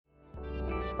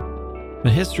The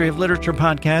History of Literature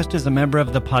podcast is a member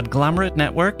of the Podglomerate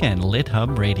Network and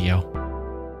LitHub Radio.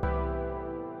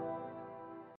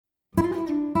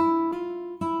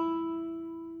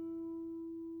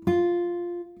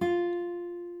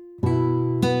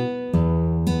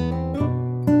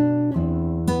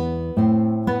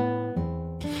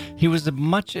 He was a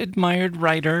much admired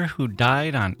writer who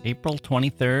died on April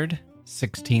 23rd,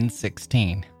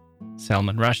 1616.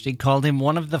 Salman Rushdie called him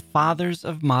one of the fathers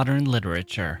of modern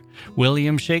literature.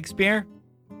 William Shakespeare?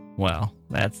 Well,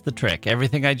 that's the trick.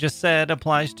 Everything I just said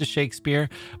applies to Shakespeare,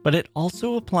 but it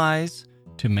also applies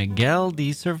to Miguel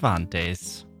de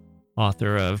Cervantes,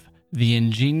 author of The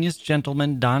Ingenious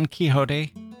Gentleman Don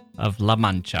Quixote of La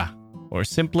Mancha, or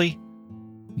simply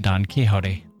Don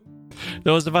Quixote.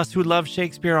 Those of us who love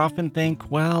Shakespeare often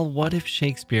think, well, what if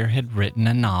Shakespeare had written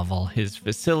a novel? His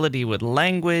facility with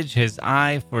language, his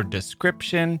eye for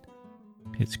description,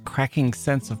 his cracking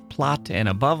sense of plot, and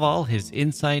above all, his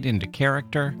insight into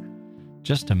character.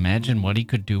 Just imagine what he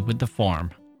could do with the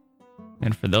form.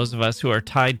 And for those of us who are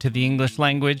tied to the English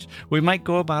language, we might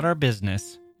go about our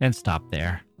business and stop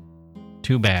there.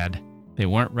 Too bad. They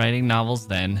weren't writing novels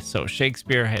then, so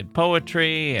Shakespeare had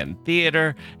poetry and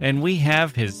theater, and we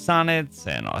have his sonnets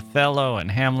and Othello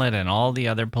and Hamlet and all the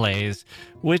other plays,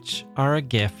 which are a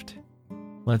gift.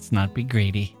 Let's not be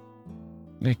greedy.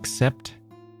 Except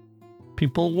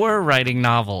people were writing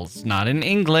novels, not in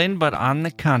England, but on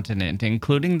the continent,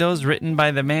 including those written by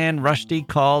the man Rushdie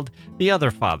called the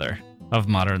other father of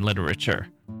modern literature.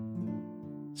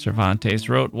 Cervantes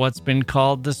wrote what's been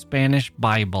called the Spanish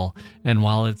Bible, and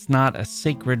while it's not a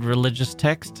sacred religious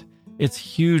text, it's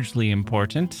hugely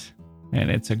important,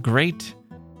 and it's a great,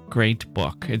 great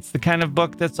book. It's the kind of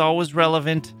book that's always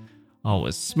relevant,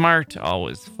 always smart,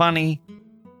 always funny,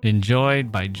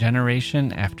 enjoyed by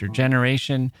generation after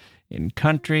generation in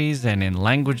countries and in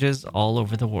languages all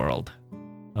over the world.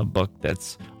 A book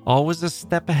that's always a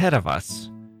step ahead of us,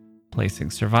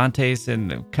 placing Cervantes in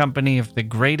the company of the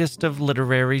greatest of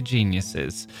literary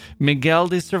geniuses, Miguel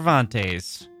de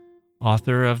Cervantes,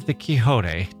 author of the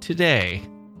Quixote, today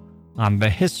on the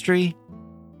History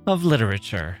of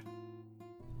Literature.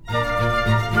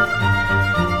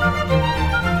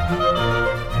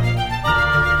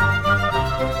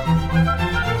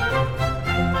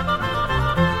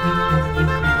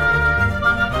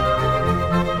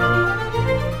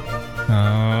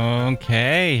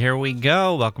 Okay, here we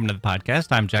go. Welcome to the podcast.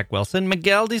 I'm Jack Wilson,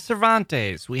 Miguel de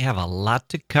Cervantes. We have a lot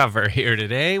to cover here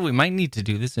today. We might need to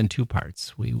do this in two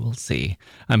parts. We will see.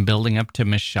 I'm building up to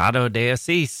Machado de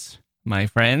Assis, my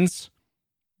friends.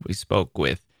 We spoke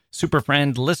with super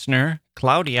friend listener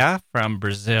Claudia from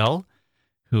Brazil,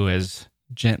 who has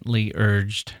gently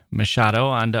urged Machado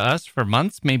onto us for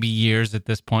months, maybe years at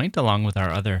this point, along with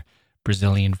our other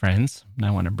Brazilian friends. And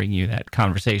I want to bring you that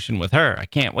conversation with her. I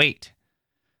can't wait.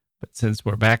 But since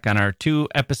we're back on our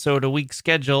 2-episode-a-week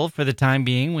schedule for the time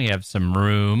being, we have some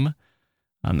room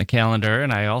on the calendar.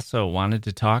 And I also wanted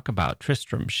to talk about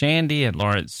Tristram Shandy and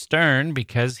Lawrence Sterne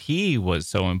because he was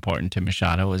so important to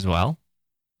Machado as well,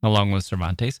 along with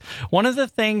Cervantes. One of the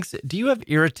things, do you have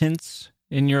irritants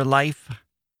in your life?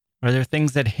 Are there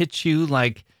things that hit you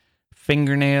like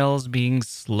fingernails being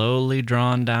slowly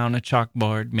drawn down a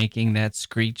chalkboard, making that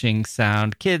screeching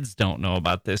sound? Kids don't know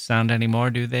about this sound anymore,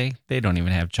 do they? They don't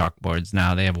even have chalkboards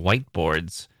now. They have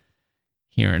whiteboards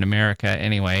here in America.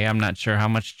 Anyway, I'm not sure how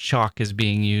much chalk is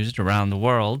being used around the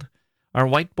world. Are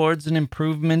whiteboards an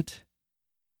improvement?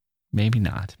 Maybe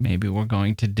not. Maybe we're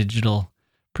going to digital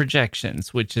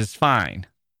projections, which is fine.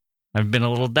 I've been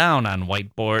a little down on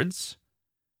whiteboards.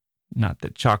 Not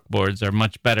that chalkboards are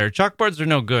much better. Chalkboards are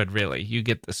no good, really. You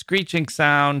get the screeching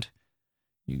sound.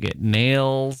 You get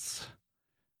nails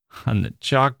on the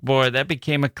chalkboard. That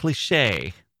became a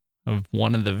cliche of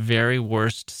one of the very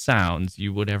worst sounds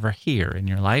you would ever hear in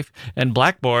your life. And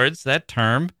blackboards, that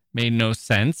term made no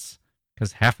sense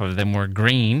because half of them were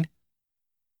green.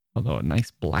 Although a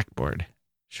nice blackboard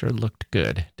sure looked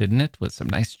good, didn't it? With some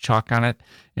nice chalk on it.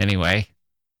 Anyway,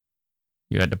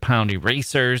 you had to pound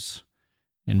erasers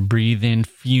and breathe in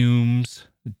fumes,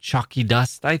 chalky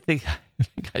dust. I think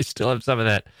I still have some of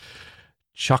that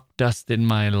chalk dust in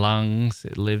my lungs.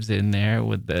 It lives in there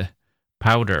with the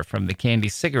powder from the candy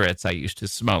cigarettes I used to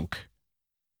smoke.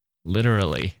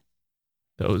 Literally,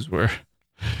 those were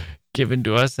given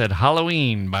to us at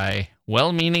Halloween by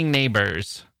well-meaning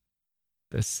neighbors.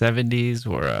 The 70s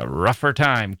were a rougher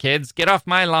time. Kids, get off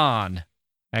my lawn.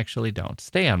 Actually, don't.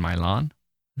 Stay on my lawn.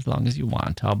 As long as you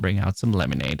want, I'll bring out some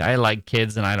lemonade. I like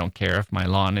kids, and I don't care if my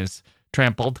lawn is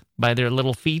trampled by their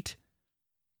little feet.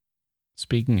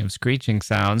 Speaking of screeching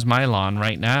sounds, my lawn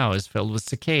right now is filled with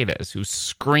cicadas who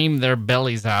scream their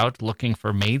bellies out looking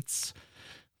for mates.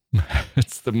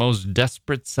 It's the most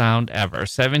desperate sound ever.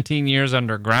 17 years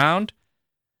underground,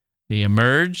 they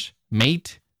emerge,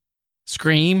 mate,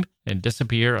 scream, and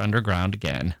disappear underground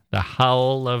again. The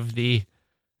howl of the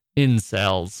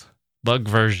incels, bug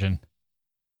version.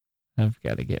 I've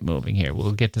got to get moving here.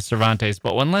 We'll get to Cervantes.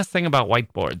 But one last thing about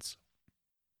whiteboards.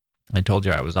 I told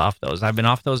you I was off those. I've been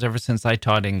off those ever since I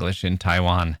taught English in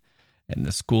Taiwan. And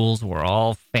the schools were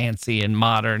all fancy and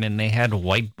modern, and they had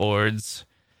whiteboards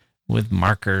with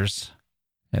markers.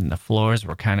 And the floors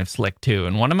were kind of slick, too.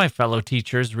 And one of my fellow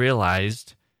teachers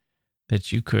realized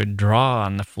that you could draw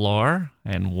on the floor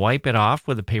and wipe it off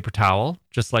with a paper towel,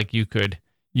 just like you could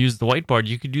use the whiteboard.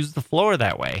 You could use the floor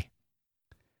that way.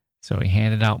 So he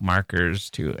handed out markers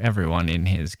to everyone in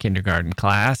his kindergarten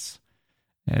class,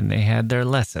 and they had their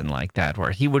lesson like that,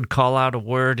 where he would call out a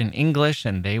word in English,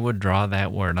 and they would draw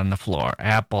that word on the floor.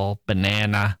 Apple,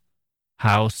 banana,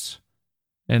 house.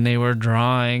 And they were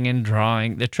drawing and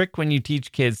drawing. The trick when you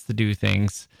teach kids to do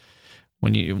things,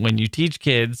 when you teach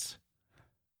kids,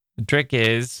 the trick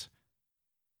is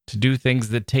to do things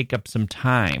that take up some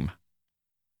time.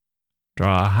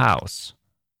 Draw a house.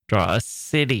 Draw a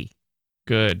city.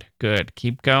 Good.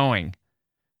 Keep going.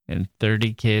 And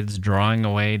 30 kids drawing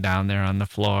away down there on the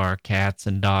floor. Cats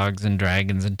and dogs and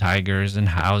dragons and tigers and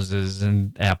houses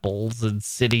and apples and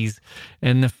cities.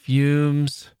 And the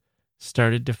fumes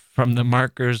from the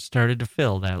markers started to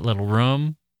fill that little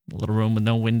room with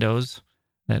no windows,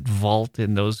 that vault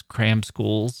in those cram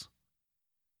schools.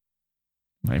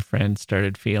 My friend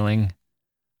started feeling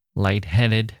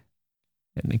lightheaded,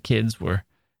 and the kids were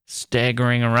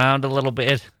staggering around a little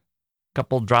bit. Fell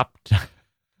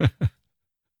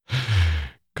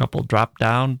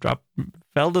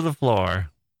to the floor.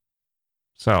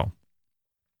 So,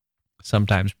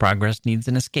 sometimes progress needs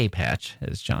an escape hatch,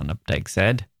 as John Updike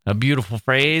said. A beautiful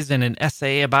phrase in an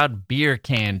essay about beer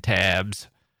can tabs.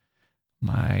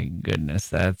 My goodness,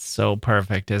 that's so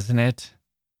perfect, isn't it?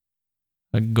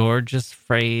 A gorgeous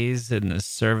phrase in the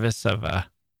service of a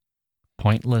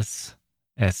pointless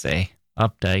essay.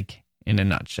 Updike in a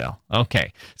nutshell.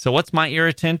 Okay, so what's my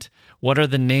irritant? What are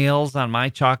the nails on my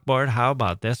chalkboard? How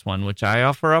about this one, which I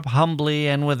offer up humbly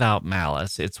and without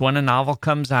malice? It's when a novel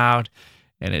comes out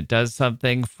and it does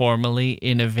something formally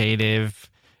innovative.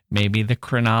 Maybe the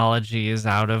chronology is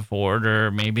out of order.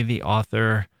 Maybe the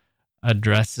author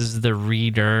addresses the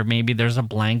reader. Maybe there's a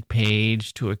blank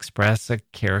page to express a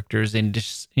character's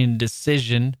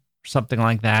indecision, something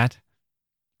like that.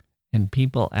 And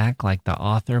people act like the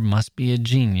author must be a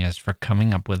genius for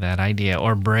coming up with that idea,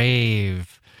 or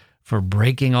brave for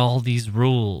breaking all these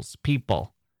rules.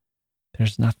 People,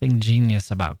 there's nothing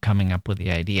genius about coming up with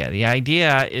the idea. The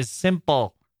idea is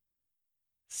simple.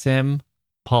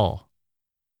 Simple.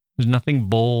 There's nothing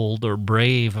bold or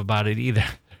brave about it either.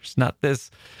 There's not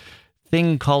this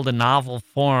thing called a novel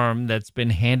form that's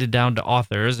been handed down to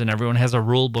authors and everyone has a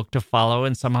rule book to follow,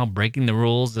 and somehow breaking the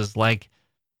rules is like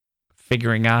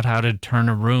figuring out how to turn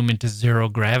a room into zero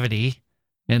gravity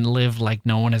and live like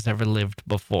no one has ever lived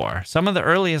before. Some of the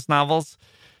earliest novels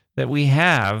that we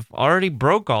have already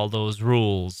broke all those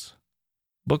rules.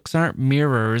 Books aren't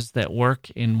mirrors that work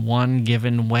in one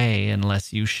given way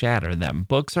unless you shatter them.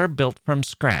 Books are built from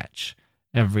scratch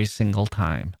every single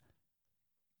time.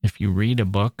 If you read a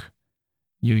book,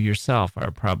 you yourself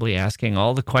are probably asking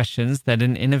all the questions that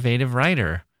an innovative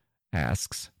writer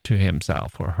asks to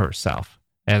himself or herself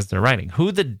as they're writing.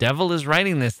 Who the devil is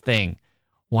writing this thing?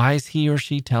 Why is he or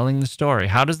she telling the story?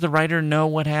 How does the writer know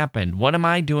what happened? What am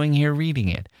I doing here reading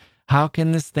it? How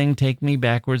can this thing take me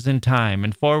backwards in time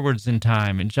and forwards in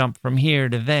time and jump from here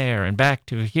to there and back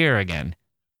to here again?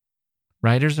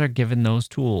 Writers are given those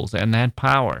tools and that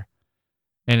power.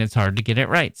 And it's hard to get it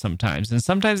right sometimes. And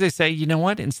sometimes they say, you know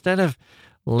what? Instead of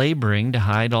laboring to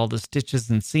hide all the stitches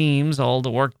and seams, all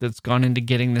the work that's gone into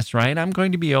getting this right, I'm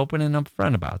going to be open and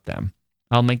upfront about them.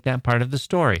 I'll make that part of the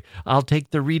story. I'll take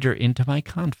the reader into my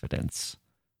confidence.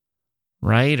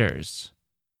 Writers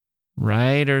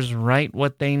write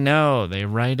what they know. They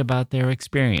write about their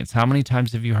experience. How many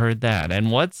times have you heard that?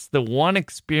 And what's the one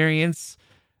experience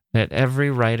that every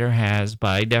writer has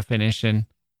by definition?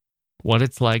 What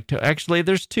it's like to... Actually,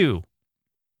 there's two.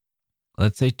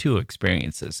 Let's say two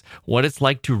experiences. What it's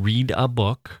like to read a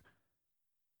book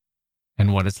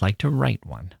and what it's like to write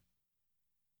one.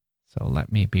 So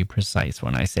let me be precise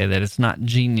when I say that it's not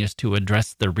genius to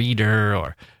address the reader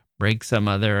or break some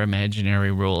other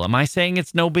imaginary rule. Am I saying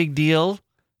it's no big deal?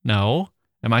 No.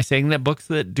 Am I saying that books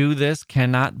that do this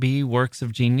cannot be works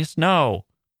of genius? No.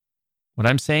 What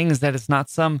I'm saying is that it's not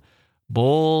some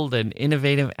bold and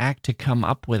innovative act to come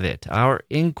up with it. Our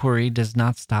inquiry does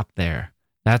not stop there.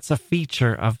 That's a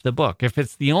feature of the book. If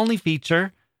it's the only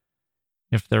feature,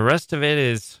 if the rest of it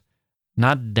is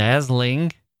not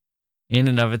dazzling in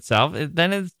and of itself,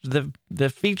 then the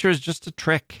feature is just a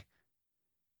trick.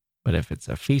 But if it's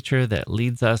a feature that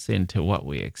leads us into what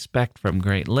we expect from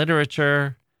great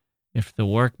literature, if the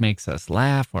work makes us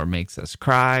laugh or makes us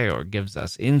cry or gives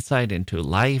us insight into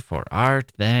life or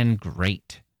art, then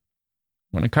great.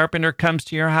 When a carpenter comes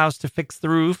to your house to fix the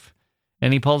roof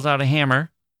and he pulls out a hammer,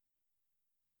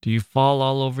 do you fall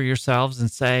all over yourselves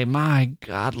and say, "My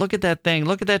God, look at that thing,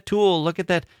 look at that tool, look at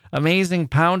that amazing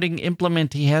pounding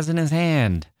implement he has in his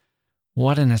hand.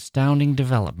 What an astounding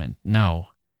development"? No.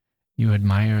 You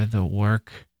admire the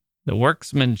work, the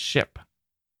workmanship.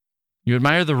 You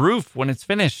admire the roof when it's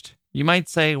finished. You might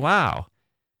say, "Wow,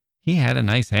 he had a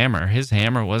nice hammer. His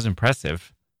hammer was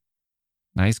impressive.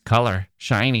 Nice color,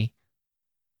 shiny.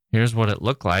 Here's what it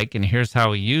looked like, and here's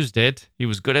how he used it. He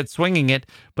was good at swinging it."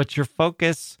 But your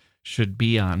focus should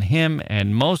be on him,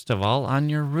 and most of all, on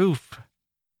your roof.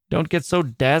 Don't get so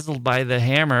dazzled by the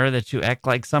hammer that you act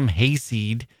like some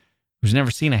hayseed who's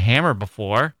never seen a hammer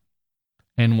before.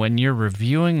 And when you're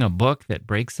reviewing a book that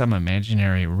breaks some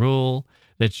imaginary rule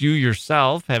that you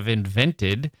yourself have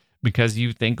invented because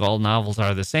you think all novels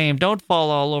are the same, don't fall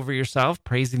all over yourself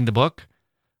praising the book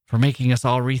for making us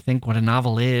all rethink what a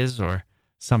novel is or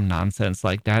some nonsense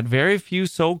like that. Very few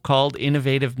so-called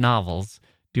innovative novels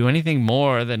do anything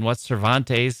more than what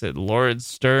Cervantes and Lawrence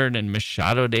Stern and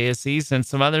Machado de Assis and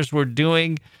some others were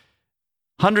doing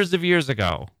hundreds of years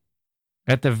ago.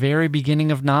 At the very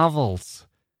beginning of novels,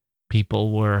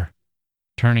 people were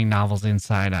turning novels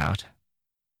inside out.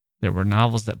 There were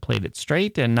novels that played it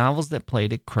straight and novels that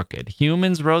played it crooked.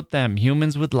 Humans wrote them,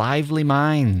 humans with lively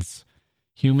minds,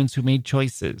 humans who made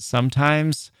choices.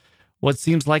 Sometimes what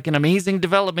seems like an amazing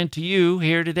development to you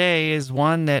here today is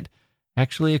one that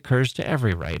actually occurs to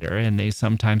every writer, and they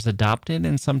sometimes adopt it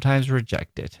and sometimes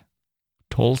reject it.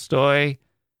 Tolstoy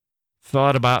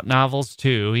thought about novels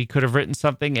too. He could have written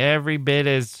something every bit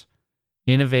as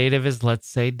innovative as, let's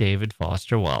say, David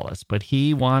Foster Wallace, but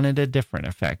he wanted a different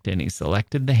effect, and he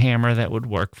selected the hammer that would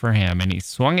work for him, and he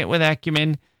swung it with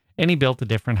acumen, and he built a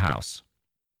different house.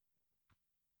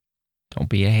 Don't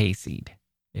be a hayseed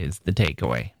is the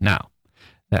takeaway. Now,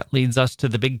 that leads us to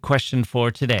the big question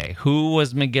for today. Who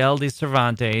was Miguel de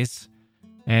Cervantes,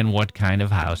 and what kind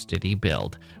of house did he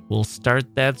build? We'll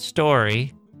start that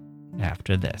story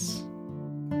after this.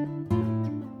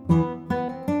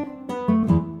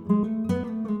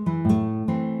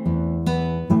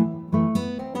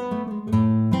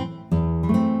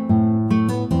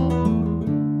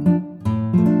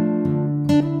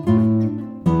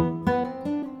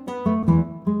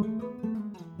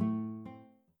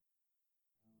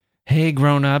 Hey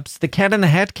grown-ups, the Cat in the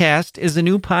Hat Cast is a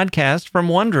new podcast from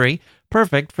Wondery,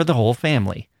 perfect for the whole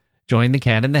family. Join the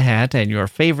Cat in the Hat and your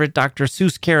favorite Dr.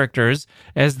 Seuss characters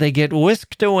as they get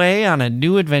whisked away on a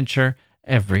new adventure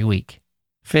every week.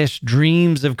 Fish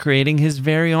dreams of creating his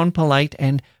very own polite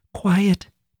and quiet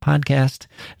podcast.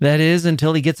 That is,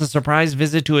 until he gets a surprise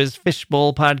visit to his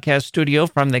Fishbowl podcast studio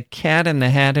from the Cat in the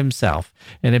Hat himself,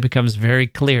 and it becomes very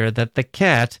clear that the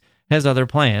cat has other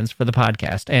plans for the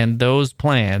podcast, and those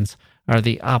plans are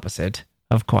the opposite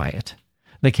of quiet.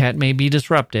 The cat may be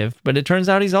disruptive, but it turns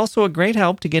out he's also a great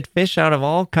help to get fish out of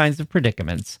all kinds of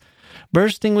predicaments.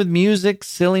 Bursting with music,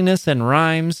 silliness, and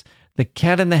rhymes, the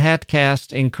Cat in the Hat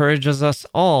Cast encourages us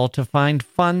all to find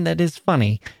fun that is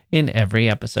funny in every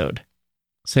episode.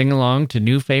 Sing along to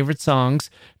new favorite songs,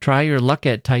 try your luck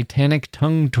at Titanic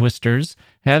tongue twisters,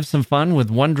 have some fun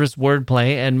with wondrous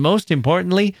wordplay, and most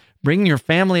importantly, bring your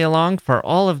family along for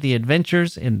all of the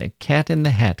adventures in the Cat in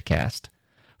the Hat Cast.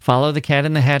 Follow the Cat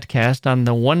in the Hat Cast on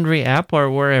the Wondery app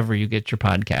or wherever you get your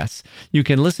podcasts. You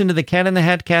can listen to the Cat in the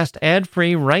Hat Cast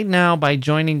ad-free right now by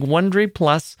joining Wondery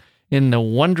Plus in the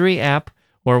Wondery app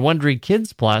or Wondery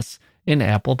Kids Plus in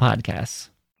Apple Podcasts.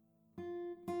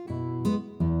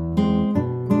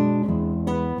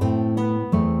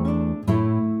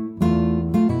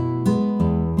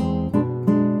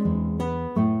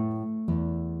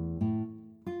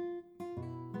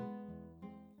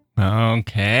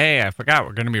 Okay, I forgot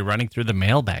we're going to be running through the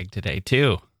mailbag today,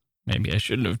 too. Maybe I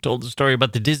shouldn't have told the story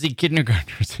about the dizzy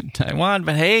kindergartners in Taiwan,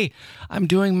 but hey, I'm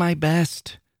doing my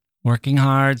best. Working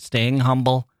hard, staying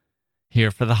humble, here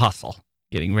for the hustle.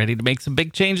 Getting ready to make some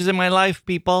big changes in my life,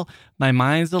 people. My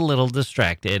mind's a little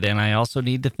distracted, and I also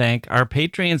need to thank our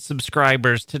Patreon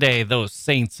subscribers today, those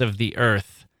saints of the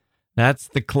earth. That's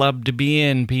the club to be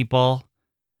in, people.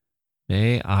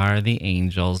 They are the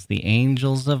angels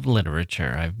of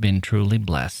literature. I've been truly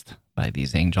blessed. by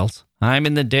these angels. I'm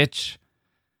in the ditch,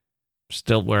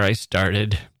 still where I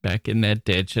started, back in that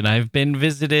ditch, and I've been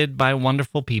visited by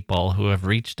wonderful people who have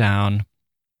reached down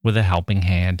with a helping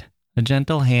hand, a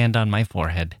gentle hand on my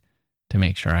forehead to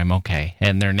make sure I'm okay.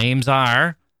 And their names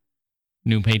are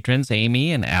new patrons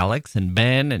Amy and Alex and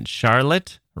Ben and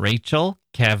Charlotte, Rachel,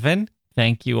 Kevin,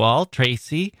 thank you all,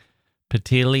 Tracy,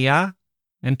 Petilia,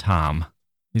 and Tom.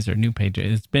 These are new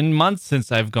patrons. It's been months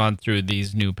since I've gone through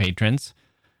these new patrons.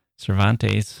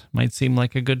 Cervantes might seem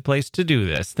like a good place to do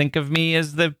this. Think of me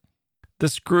as the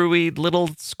screwy little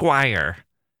squire.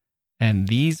 And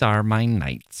these are my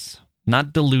knights.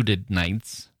 Not deluded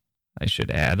knights, I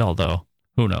should add, although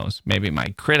who knows? Maybe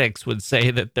my critics would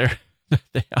say that they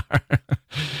are.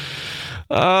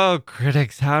 Oh,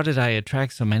 critics, how did I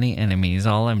attract so many enemies?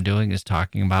 All I'm doing is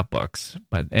talking about books.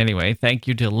 But anyway, thank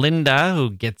you to Linda, who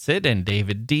gets it, and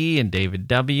David D. and David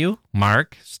W.,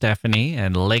 Mark, Stephanie,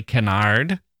 and Le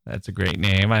Canard. That's a great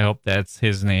name. I hope that's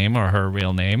his name or her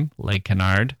real name, Le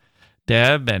Canard.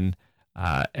 Deb and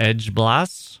Edge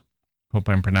Blas. Hope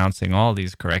I'm pronouncing all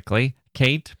these correctly.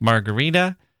 Kate,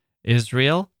 Margarita,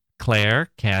 Israel, Claire,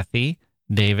 Kathy,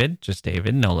 David, just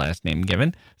David, no last name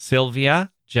given,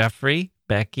 Sylvia, Jeffrey,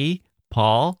 Becky,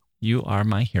 Paul, you are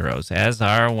my heroes, as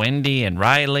are Wendy and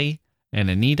Riley and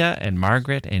Anita and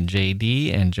Margaret and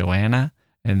JD and Joanna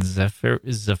and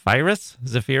Zephyrus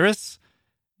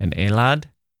and Elad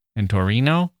and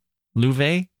Torino,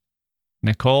 Luve,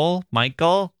 Nicole,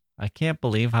 Michael. I can't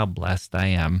believe how blessed I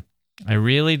am. I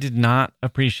really did not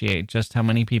appreciate just how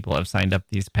many people have signed up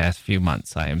these past few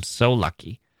months. I am so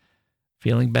lucky.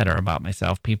 Feeling better about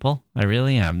myself, people. I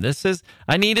really am.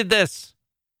 I needed this.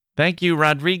 Thank you,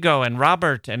 Rodrigo and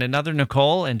Robert and another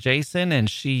Nicole and Jason and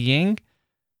Shi Ying,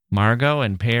 Margot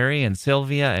and Perry and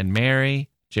Sylvia and Mary,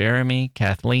 Jeremy,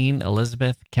 Kathleen,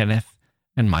 Elizabeth, Kenneth,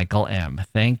 and Michael M.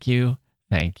 Thank you,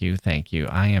 thank you, thank you.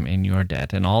 I am in your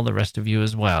debt, and all the rest of you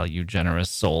as well, you generous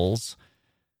souls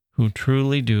who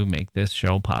truly do make this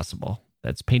show possible.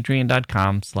 That's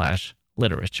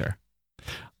patreon.com/literature.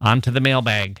 On to the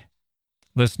mailbag.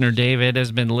 Listener David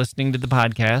has been listening to the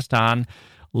podcast on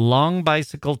long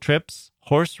bicycle trips,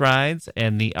 horse rides,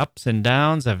 and the ups and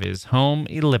downs of his home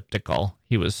elliptical.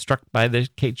 He was struck by the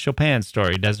Kate Chopin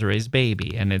story, Desiree's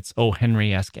Baby, and its O.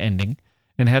 Henry-esque ending,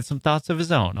 and had some thoughts of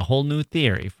his own, a whole new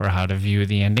theory for how to view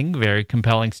the ending. Very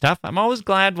compelling stuff. I'm always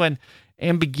glad when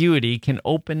ambiguity can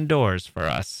open doors for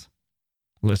us.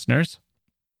 Listeners,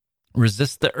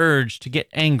 resist the urge to get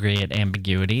angry at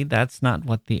ambiguity. That's not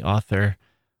what the author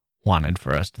wanted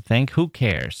for us to think. Who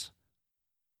cares?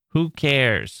 Who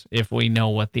cares if we know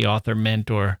what the author meant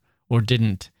or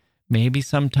didn't? Maybe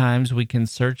sometimes we can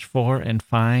search for and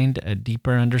find a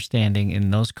deeper understanding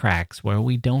in those cracks where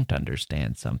we don't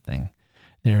understand something.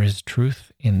 There is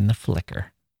truth in the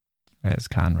flicker, as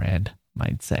Conrad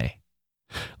might say.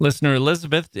 Listener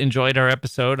Elizabeth enjoyed our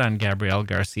episode on Gabriel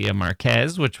Garcia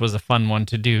Marquez, which was a fun one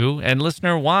to do. And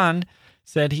listener Juan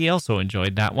said he also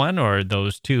enjoyed that one, or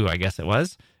those two, I guess it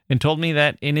was, and told me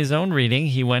that in his own reading,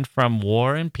 he went from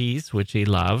War and Peace, which he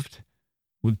loved,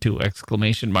 with 2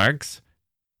 exclamation marks,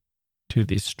 to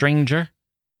The Stranger,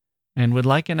 and would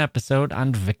like an episode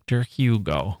on Victor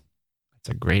Hugo. That's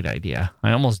a great idea.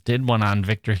 I almost did one on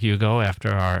Victor Hugo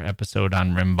after our episode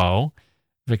on Rimbaud.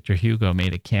 Victor Hugo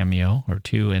made a cameo or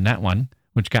 2 in that one,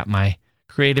 which got my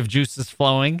creative juices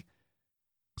flowing,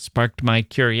 sparked my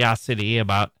curiosity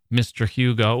about Mr.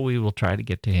 Hugo. We will try to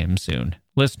get to him soon.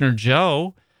 Listener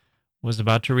Joe was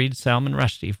about to read Salman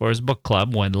Rushdie for his book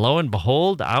club when, lo and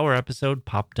behold, our episode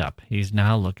popped up. He's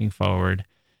now looking forward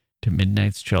to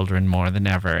Midnight's Children more than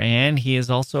ever, and he is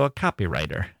also a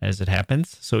copywriter, as it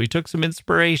happens. So he took some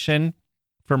inspiration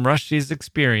from Rushdie's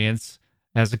experience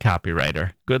as a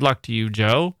copywriter. Good luck to you,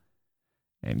 Joe,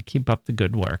 and keep up the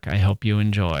good work. I hope you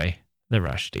enjoy the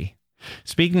Rushdie.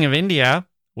 Speaking of India,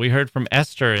 we heard from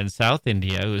Esther in South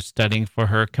India, who's studying for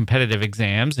her competitive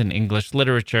exams in English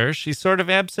literature. She's sort of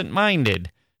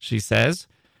absent-minded, she says,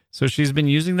 so she's been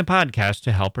using the podcast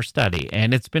to help her study,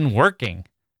 and it's been working.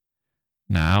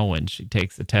 Now, when she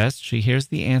takes the test, she hears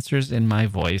the answers in my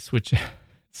voice, which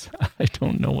I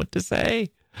don't know what to say.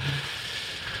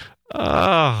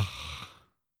 Oh,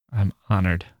 I'm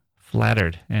honored,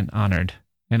 flattered, and honored,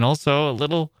 and also a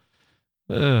little,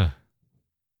 little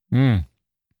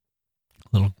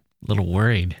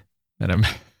worried that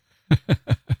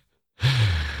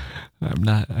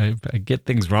I get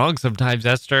things wrong sometimes,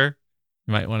 Esther.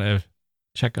 You might want to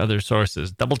check other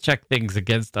sources, double check things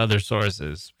against other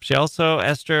sources.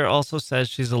 Esther also says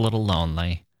she's a little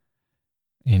lonely.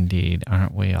 Indeed,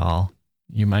 aren't we all?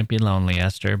 You might be lonely,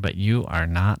 Esther, but you are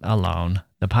not alone.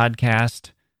 The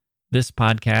podcast this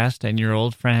podcast and your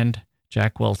old friend,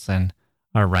 Jack Wilson,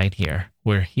 are right here.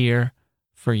 We're here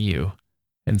for you.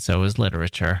 And so is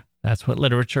literature. That's what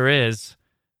literature is.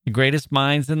 The greatest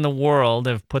minds in the world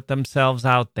have put themselves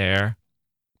out there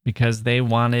because they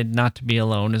wanted not to be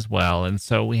alone as well. And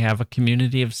so we have a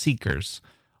community of seekers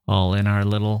all in our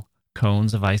little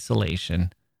cones of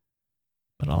isolation.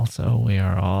 But also we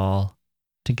are all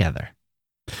together.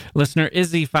 Listener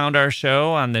Izzy found our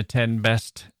show on the 10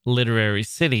 best literary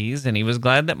cities, and he was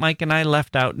glad that Mike and I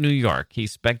left out New York. He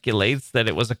speculates that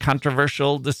it was a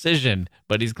controversial decision,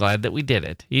 but he's glad that we did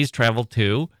it. He's traveled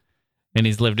too, and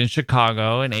he's lived in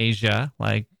Chicago and Asia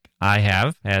like I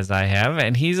have,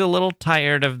 and he's a little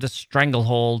tired of the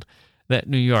stranglehold that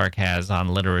New York has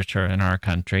on literature in our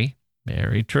country.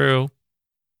 Very true.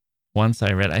 Once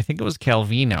I read, I think it was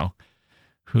Calvino,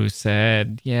 who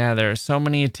said, yeah, there are so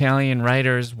many Italian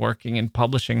writers working in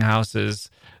publishing houses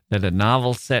that a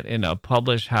novel set in a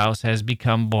published house has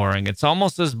become boring. It's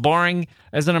almost as boring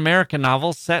as an American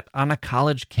novel set on a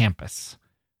college campus,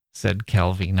 said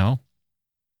Calvino.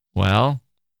 Well,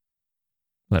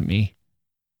 let me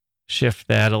shift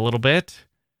that a little bit.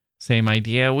 Same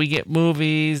idea. We get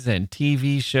movies and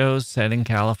TV shows set in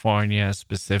California,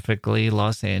 specifically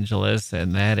Los Angeles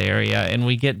and that area, and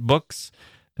we get books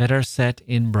that are set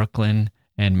in Brooklyn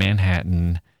and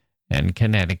Manhattan and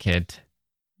Connecticut,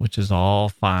 which is all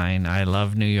fine. I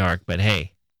love New York, but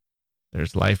hey,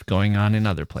 there's life going on in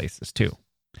other places too.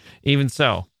 Even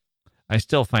so, I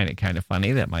still find it kind of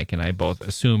funny that Mike and I both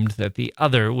assumed that the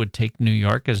other would take New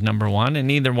York as number one, and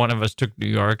neither one of us took New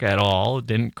York at all. It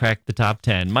didn't crack the top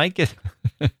 10. Mike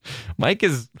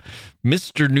is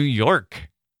Mr. New York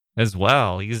as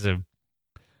well. He's a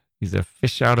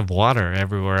fish out of water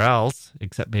everywhere else,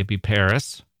 except maybe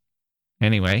Paris.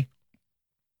 Anyway,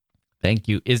 thank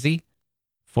you, Izzy,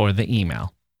 for the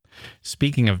email.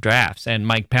 Speaking of drafts and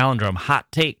Mike Palindrome, hot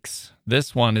takes.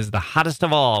 This one is the hottest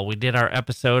of all. We did our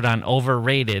episode on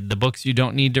overrated, the books you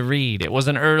don't need to read. It was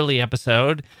an early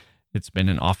episode. It's been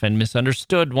an often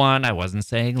misunderstood one. I wasn't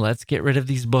saying let's get rid of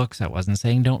these books. I wasn't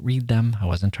saying don't read them. I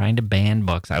wasn't trying to ban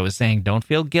books. I was saying don't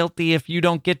feel guilty if you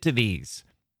don't get to these.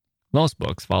 Most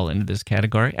books fall into this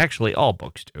category. Actually, all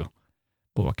books do.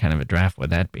 But what kind of a draft would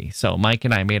that be? So Mike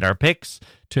and I made our picks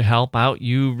to help out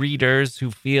you readers who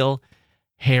feel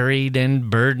harried and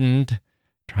burdened,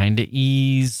 trying to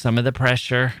ease some of the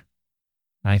pressure.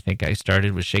 I think I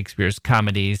started with Shakespeare's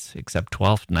comedies, except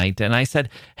Twelfth Night, and I said,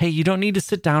 hey, you don't need to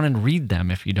sit down and read them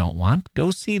if you don't want.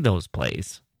 Go see those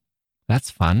plays.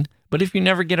 That's fun. But if you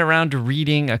never get around to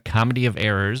reading A Comedy of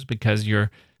Errors because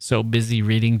you're so busy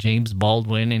reading James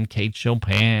Baldwin and Kate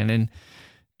Chopin and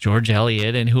George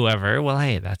Eliot and whoever, well,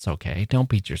 hey, that's okay. Don't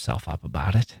beat yourself up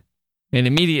about it. And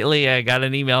immediately I got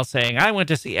an email saying, I went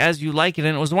to see As You Like It,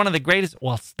 and it was one of the greatest.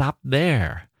 Well, stop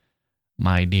there,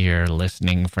 my dear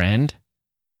listening friend.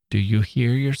 Do you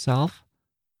hear yourself?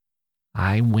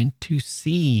 I went to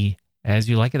see As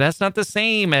You Like It. That's not the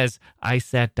same as I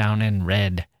sat down and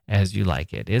read As You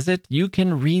Like It, is it? You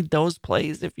can read those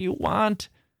plays if you want.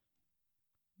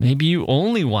 Maybe you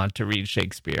only want to read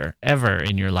Shakespeare ever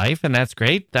in your life, and that's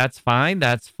great. That's fine.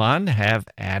 That's fun. Have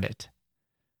at it.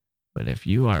 But if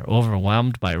you are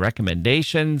overwhelmed by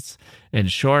recommendations and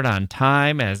short on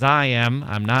time, as I am,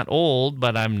 I'm not old,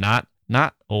 but I'm not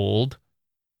old,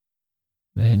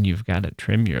 then you've got to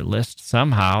trim your list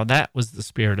somehow. That was the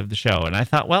spirit of the show. And I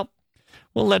thought, well,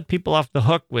 we'll let people off the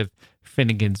hook with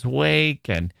Finnegan's Wake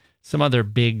and some other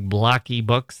big blocky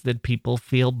books that people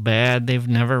feel bad they've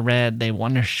never read. They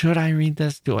wonder, should I read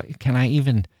this? Can I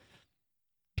even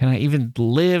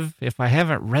live if I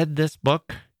haven't read this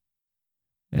book?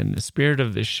 And the spirit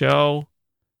of the show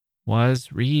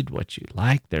was read what you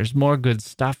like. There's more good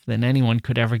stuff than anyone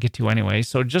could ever get to anyway.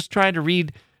 So just try to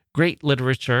read great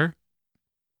literature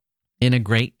in a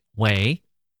great way.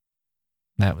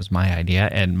 That was my idea.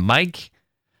 And Mike,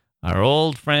 our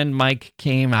old friend Mike,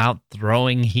 came out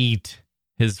throwing heat.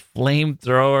 His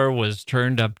flamethrower was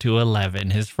turned up to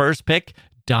 11. His first pick,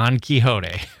 Don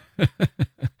Quixote.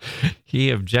 He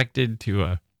objected to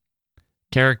a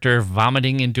character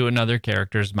vomiting into another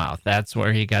character's mouth. That's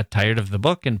where he got tired of the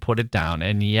book and put it down.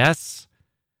 And yes,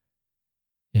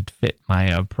 it fit my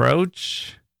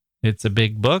approach. It's a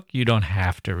big book. You don't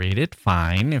have to read it.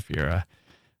 Fine. If you're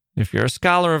a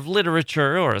scholar of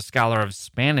literature or a scholar of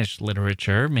Spanish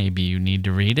literature, maybe you need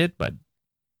to read it. But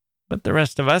the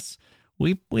rest of us,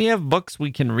 we have books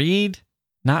we can read,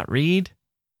 not read.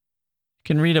 You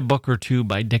can read a book or two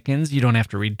by Dickens. You don't have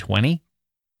to read 20.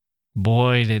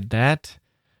 Boy, did that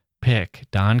pick,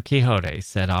 Don Quixote,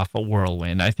 set off a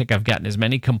whirlwind. I think I've gotten as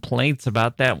many complaints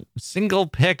about that single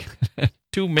pick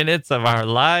 2 minutes of our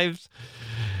lives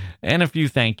and a few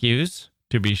thank yous,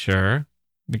 to be sure.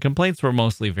 The complaints were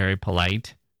mostly very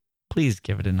polite. Please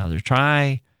give it another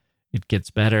try. It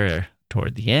gets better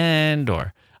toward the end,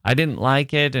 or I didn't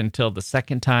like it until the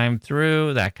second time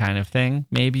through, that kind of thing.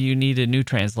 Maybe you need a new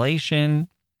translation.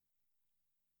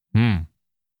 A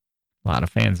lot of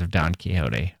fans of Don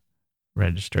Quixote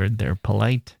registered their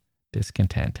polite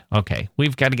discontent. Okay,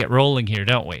 we've got to get rolling here,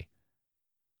 don't we?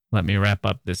 Let me wrap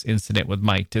up this incident with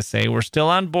Mike to say we're still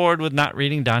on board with not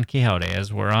reading Don Quixote,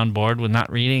 as we're on board with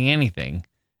not reading anything.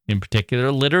 In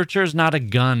particular, literature is not a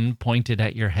gun pointed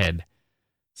at your head.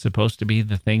 It's supposed to be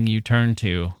the thing you turn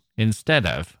to instead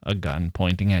of a gun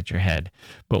pointing at your head.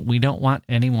 But we don't want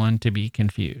anyone to be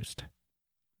confused.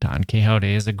 Don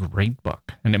Quixote is a great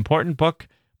book, an important book,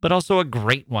 but also a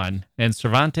great one. And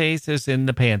Cervantes is in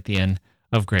the pantheon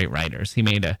of great writers. He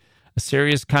made a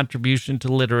serious contribution to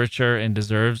literature and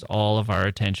deserves all of our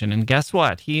attention. And guess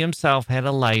what? He himself had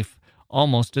a life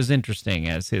almost as interesting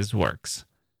as his works.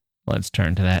 Let's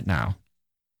turn to that now.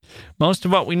 Most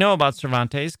of what we know about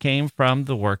Cervantes came from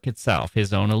the work itself,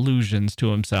 his own allusions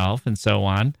to himself and so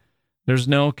on. There's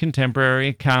no contemporary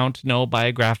account, no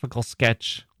biographical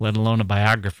sketch, let alone a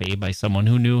biography by someone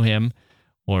who knew him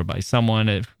or by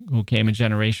someone who came a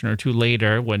generation or two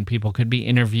later when people could be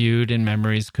interviewed and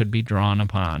memories could be drawn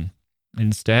upon.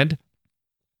 Instead,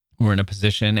 we're in a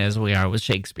position as we are with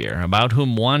Shakespeare, about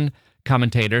whom one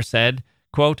commentator said,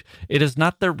 quote, "It is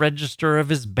not the register of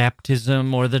his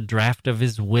baptism or the draft of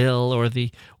his will or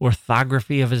the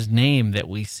orthography of his name that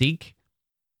we seek.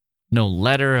 No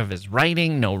letter of his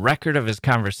writing, no record of his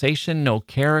conversation, no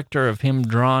character of him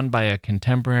drawn by a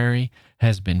contemporary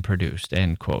has been produced,"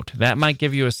 end quote. That might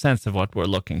give you a sense of what we're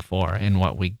looking for and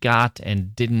what we got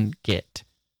and didn't get.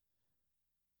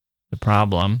 The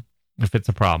problem, if it's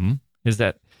a problem, is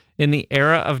that in the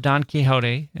era of Don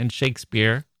Quixote and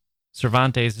Shakespeare,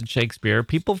 Cervantes and Shakespeare,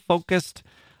 people focused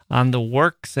on the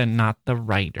works and not the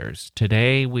writers.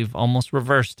 Today, we've almost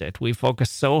reversed it. We focus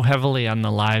so heavily on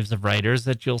the lives of writers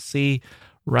that you'll see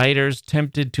writers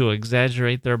tempted to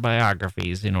exaggerate their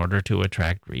biographies in order to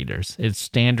attract readers. It's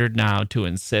standard now to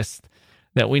insist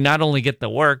that we not only get the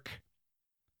work,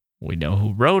 we know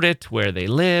who wrote it, where they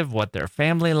live, what their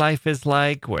family life is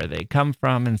like, where they come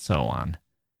from, and so on.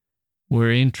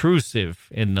 We're intrusive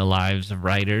in the lives of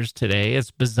writers today.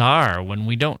 It's bizarre when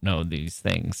we don't know these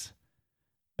things.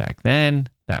 Back then,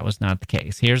 that was not the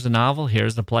case. Here's a novel,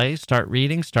 here's a play, start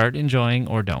reading, start enjoying,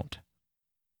 or don't.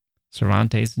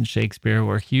 Cervantes and Shakespeare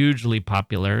were hugely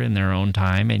popular in their own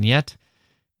time, and yet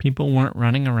people weren't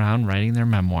running around writing their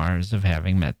memoirs of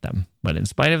having met them. But in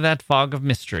spite of that fog of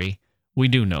mystery, we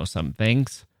do know some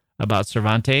things about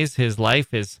Cervantes. His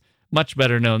life is much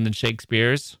better known than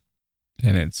Shakespeare's,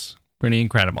 and it's pretty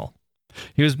incredible.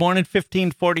 He was born in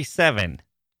 1547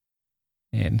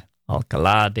 in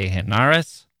Alcalá de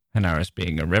Henares, Henares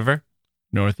being a river,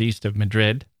 northeast of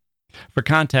Madrid. For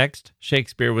context,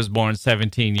 Shakespeare was born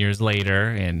 17 years later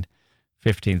in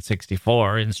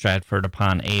 1564 in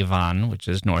Stratford-upon-Avon, which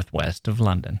is northwest of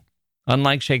London.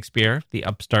 Unlike Shakespeare, the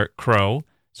upstart crow,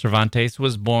 Cervantes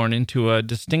was born into a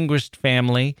distinguished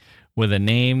family with a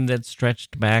name that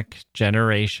stretched back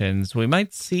generations. We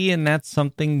might see in that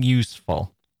something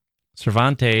useful.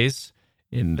 Cervantes,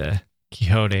 in the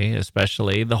Quixote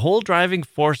especially, the whole driving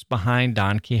force behind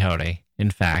Don Quixote, in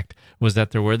fact, was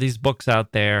that there were these books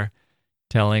out there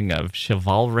telling of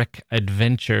chivalric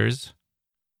adventures,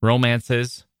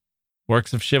 romances,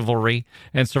 works of chivalry,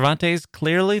 and Cervantes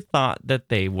clearly thought that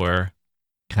they were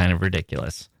kind of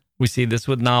ridiculous. We see this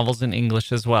with novels in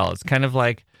English as well. It's kind of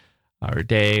like our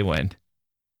day when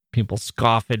people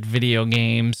scoff at video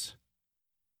games.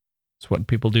 It's what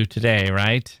people do today,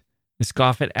 right? They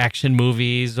scoff at action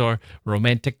movies or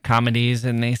romantic comedies,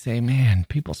 and they say, man,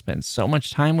 people spend so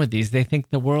much time with these. They think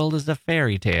the world is a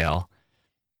fairy tale,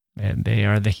 and they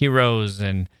are the heroes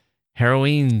and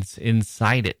heroines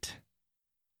inside it.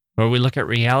 Or we look at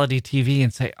reality TV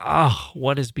and say, oh,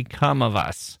 what has become of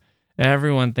us?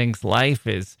 Everyone thinks life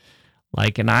is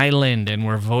like an island and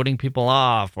we're voting people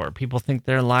off, or people think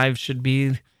their lives should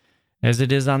be as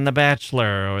it is on The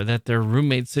Bachelor, or that their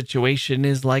roommate situation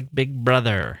is like Big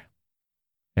Brother,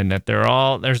 and that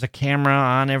there's a camera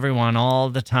on everyone all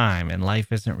the time, and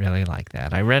life isn't really like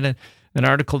that. I read an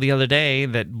article the other day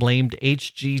that blamed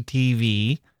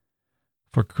HGTV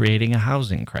for creating a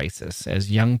housing crisis,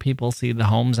 as young people see the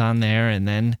homes on there and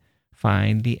then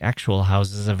find the actual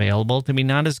houses available to be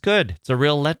not as good. It's a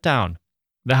real letdown.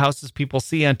 The houses people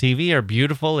see on TV are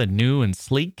beautiful and new and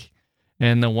sleek,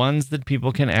 and the ones that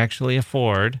people can actually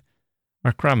afford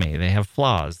are crummy. They have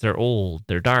flaws. They're old.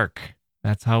 They're dark.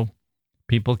 That's how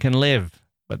people can live,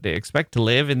 but they expect to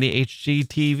live in the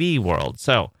HGTV world.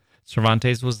 So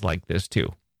Cervantes was like this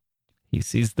too. He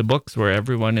sees the books where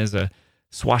everyone is a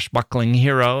swashbuckling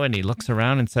hero, and he looks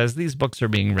around and says, these books are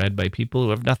being read by people who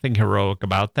have nothing heroic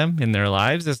about them in their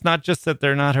lives. It's not just that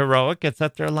they're not heroic, it's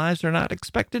that their lives are not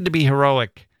expected to be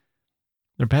heroic.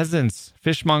 They're peasants,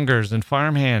 fishmongers, and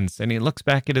farmhands, and he looks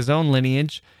back at his own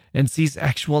lineage and sees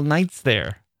actual knights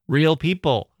there, real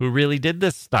people who really did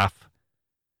this stuff.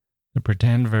 The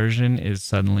pretend version is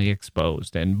suddenly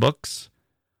exposed, and books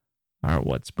are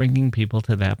what's bringing people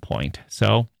to that point.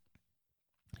 So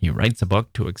he writes a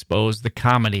book to expose the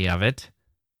comedy of it,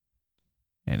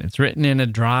 and it's written in a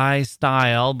dry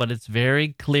style, but it's very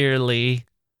clearly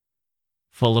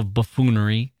full of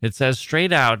buffoonery. It says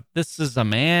straight out, this is a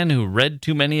man who read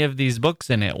too many of these books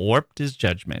and it warped his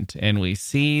judgment. And we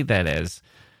see that as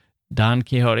Don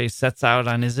Quixote sets out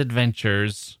on his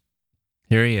adventures,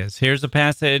 here he is. Here's a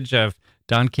passage of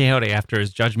Don Quixote after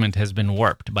his judgment has been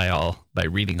warped by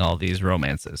reading all these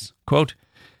romances. Quote,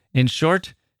 in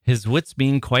short, his wits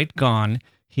being quite gone,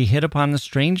 he hit upon the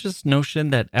strangest notion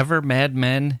that ever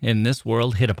madmen in this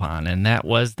world hit upon, and that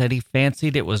was that he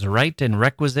fancied it was right and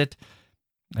requisite,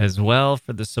 as well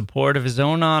for the support of his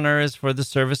own honor as for the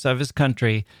service of his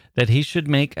country, that he should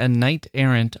make a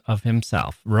knight-errant of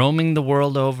himself, roaming the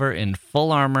world over in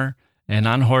full armor and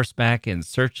on horseback in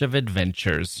search of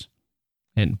adventures,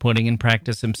 and putting in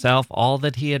practice himself all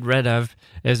that he had read of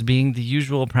as being the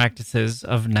usual practices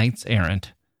of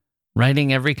knights-errant,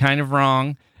 righting every kind of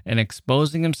wrong, and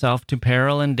exposing himself to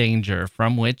peril and danger,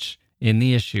 from which, in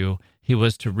the issue, he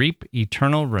was to reap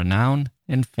eternal renown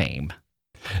and fame.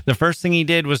 The first thing he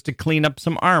did was to clean up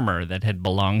some armor that had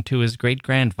belonged to his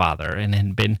great-grandfather and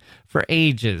had been for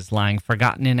ages lying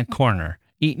forgotten in a corner,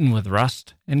 eaten with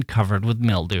rust and covered with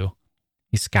mildew.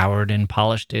 He scoured and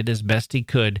polished it as best he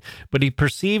could, but he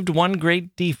perceived one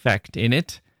great defect in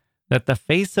it, that the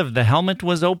face of the helmet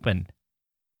was open.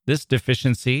 This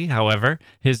deficiency, however,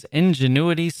 his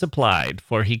ingenuity supplied,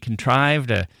 for he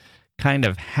contrived a kind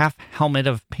of half-helmet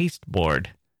of pasteboard,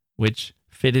 which,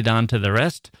 fitted onto the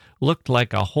rest, looked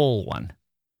like a whole one.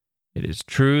 It is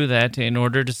true that, in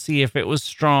order to see if it was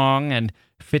strong and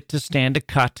fit to stand a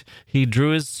cut, he drew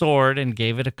his sword and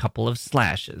gave it a couple of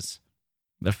slashes,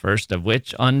 the first of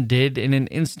which undid in an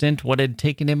instant what had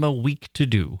taken him a week to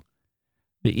do.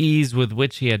 The ease with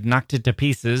which he had knocked it to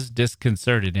pieces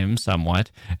disconcerted him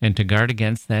somewhat, and to guard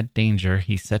against that danger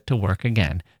he set to work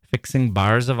again, fixing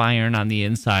bars of iron on the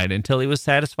inside until he was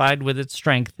satisfied with its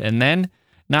strength, and then,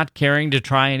 not caring to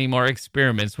try any more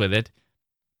experiments with it,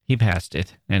 he passed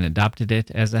it and adopted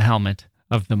it as a helmet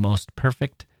of the most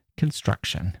perfect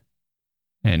construction.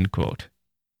 End quote.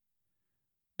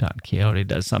 Don Quixote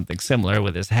does something similar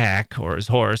with his hack or his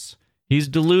horse. He's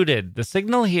deluded. The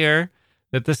signal here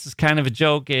that this is kind of a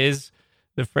joke is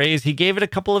the phrase, he gave it a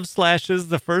couple of slashes,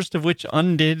 the first of which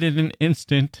undid in an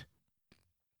instant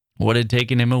what had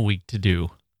taken him a week to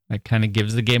do. That kind of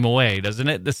gives the game away, doesn't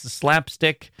it? This is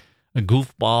slapstick, a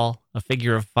goofball, a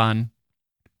figure of fun.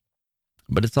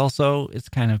 But it's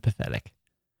kind of pathetic.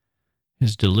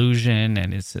 His delusion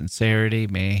and his sincerity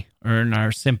may earn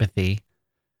our sympathy.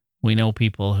 We know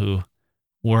people who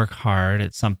work hard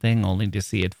at something only to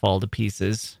see it fall to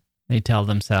pieces. They tell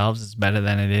themselves it's better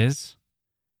than it is.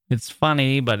 It's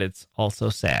funny, but it's also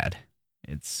sad.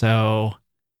 It's so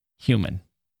human.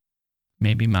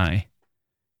 Maybe my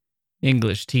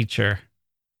English teacher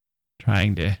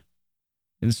trying to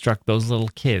instruct those little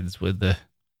kids with the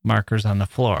markers on the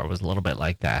floor was a little bit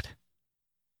like that.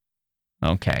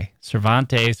 Okay,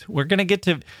 Cervantes. We're going to get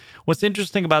to what's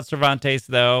interesting about Cervantes,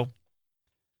 though,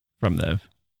 from the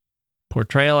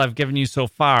portrayal I've given you so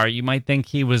far. You might think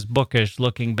he was bookish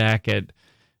looking back at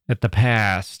the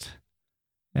past,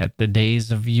 at the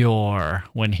days of yore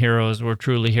when heroes were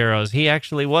truly heroes. He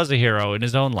actually was a hero in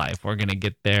his own life. We're going to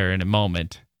get there in a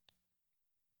moment.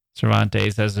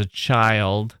 Cervantes, as a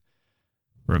child,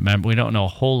 remember, we don't know a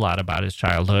whole lot about his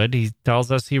childhood. He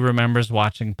tells us he remembers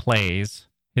watching plays.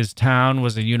 His town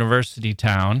was a university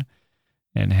town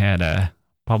and had a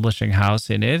publishing house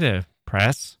in it, a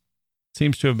press.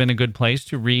 Seems to have been a good place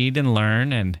to read and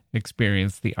learn and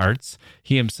experience the arts.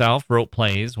 He himself wrote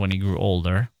plays when he grew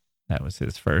older. That was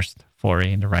his first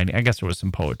foray into writing. I guess there was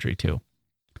some poetry too.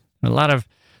 There are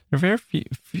very few,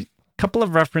 couple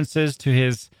of references to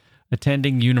his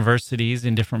attending universities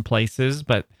in different places,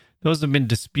 but those have been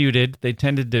disputed. They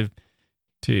tended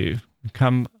to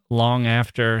come long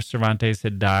after Cervantes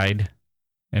had died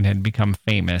and had become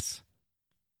famous.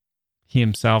 He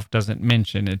himself doesn't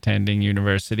mention attending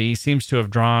university. He seems to have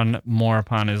drawn more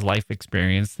upon his life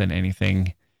experience than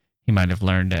anything he might have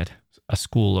learned at a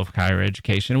school of higher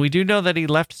education. We do know that he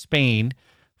left Spain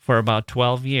for about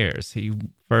 12 years. He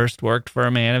first worked for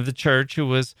a man of the church who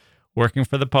was working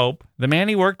for the Pope. The man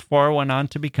he worked for went on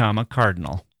to become a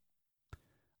cardinal.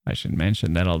 I should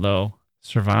mention that although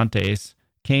Cervantes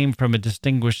came from a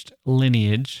distinguished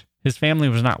lineage, his family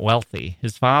was not wealthy.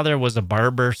 His father was a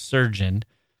barber surgeon,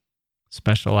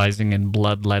 specializing in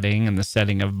bloodletting and the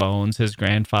setting of bones. His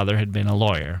grandfather had been a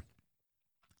lawyer.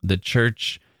 The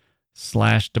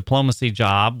church/diplomacy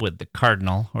job with the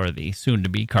cardinal, or the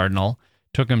soon-to-be cardinal,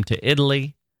 took him to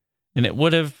Italy, and it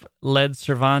would have led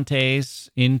Cervantes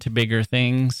into bigger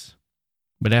things.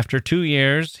 But after 2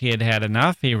 years, he had had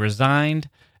enough. He resigned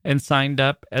and signed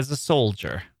up as a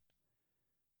soldier,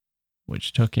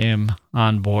 which took him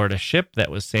on board a ship that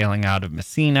was sailing out of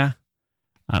Messina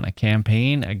on a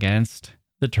campaign against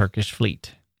the Turkish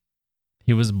fleet.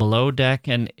 He was below deck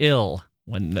and ill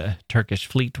when the Turkish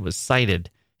fleet was sighted.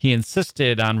 He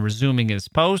insisted on resuming his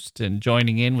post and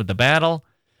joining in with the battle.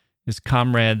 His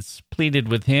comrades pleaded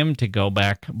with him to go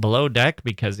back below deck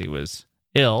because he was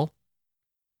ill.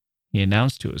 He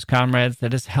announced to his comrades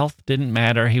that his health didn't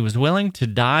matter. He was willing to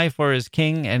die for his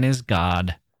king and his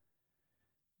God.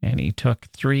 And he took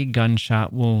 3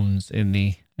 gunshot wounds in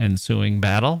the ensuing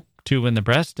battle, 2 in the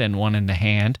breast and 1 in the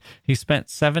hand. He spent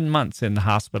 7 months in the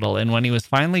hospital, and when he was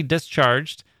finally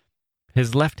discharged,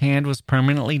 his left hand was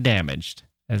permanently damaged,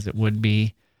 as it would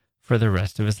be for the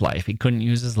rest of his life. He couldn't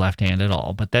use his left hand at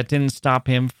all, but that didn't stop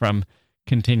him from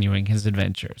continuing his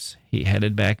adventures. He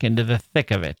headed back into the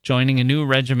thick of it, joining a new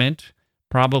regiment,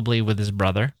 probably with his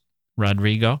brother,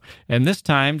 Rodrigo, and this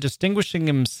time distinguishing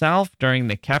himself during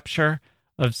the capture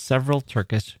of several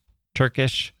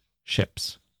Turkish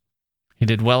ships. He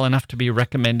did well enough to be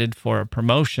recommended for a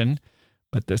promotion,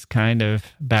 but this kind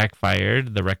of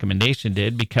backfired, the recommendation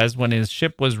did, because when his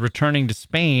ship was returning to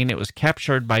Spain, it was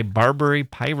captured by Barbary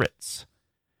pirates.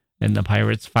 And the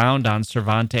pirates found on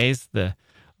Cervantes the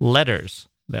letters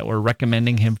that were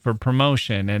recommending him for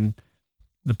promotion, and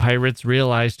the pirates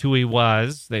realized who he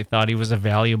was. They thought he was a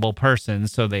valuable person,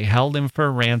 so they held him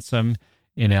for ransom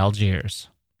in Algiers.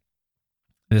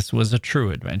 This was a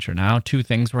true adventure. Now, 2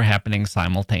 things were happening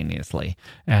simultaneously.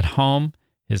 At home,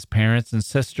 his parents and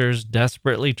sisters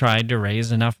desperately tried to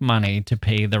raise enough money to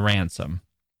pay the ransom.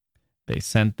 They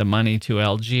sent the money to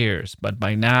Algiers, but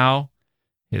by now,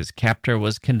 his captor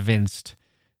was convinced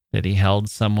that he held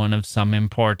someone of some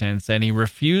importance, and he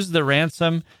refused the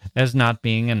ransom as not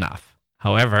being enough.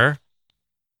 However,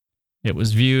 it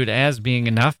was viewed as being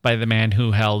enough by the man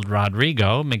who held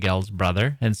Rodrigo, Miguel's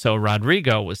brother, and so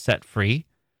Rodrigo was set free,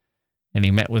 and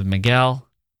he met with Miguel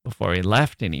before he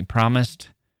left, and he promised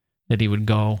that he would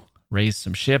go raise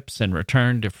some ships and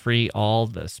return to free all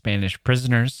the Spanish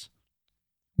prisoners.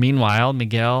 Meanwhile,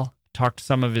 Miguel talked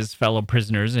some of his fellow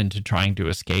prisoners into trying to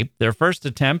escape. In their first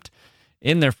attempt,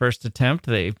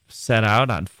 they set out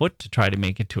on foot to try to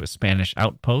make it to a Spanish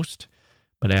outpost.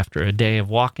 But after a day of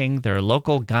walking, their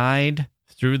local guide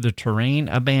through the terrain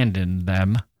abandoned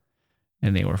them,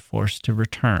 and they were forced to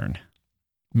return.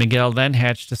 Miguel then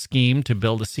hatched a scheme to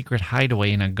build a secret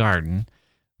hideaway in a garden,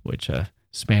 which a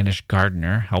Spanish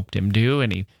gardener helped him do,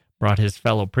 and he brought his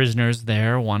fellow prisoners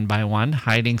there one by one,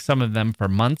 hiding some of them for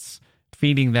months,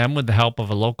 feeding them with the help of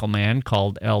a local man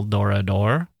called El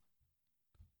Dorador.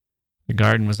 The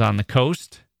garden was on the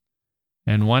coast,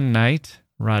 and one night,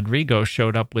 Rodrigo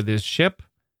showed up with his ship.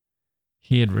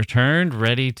 He had returned,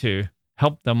 ready to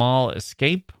help them all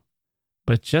escape,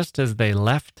 but just as they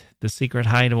left the secret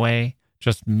hideaway,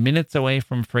 just minutes away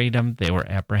from freedom, they were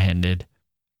apprehended.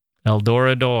 El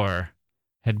Dorador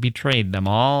had betrayed them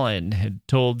all and had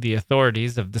told the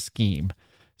authorities of the scheme.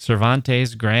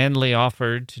 Cervantes grandly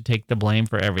offered to take the blame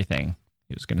for everything.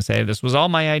 He was going to say, "This was all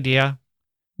my idea,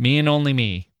 me and only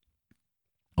me.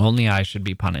 Only I should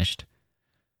be punished."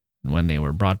 And when they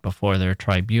were brought before their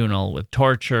tribunal with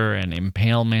torture and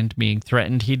impalement being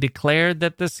threatened, he declared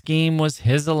that the scheme was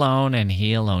his alone and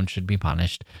he alone should be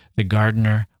punished. The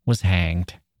gardener was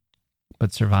hanged,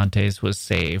 but Cervantes was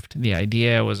saved. The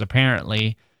idea was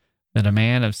apparently that a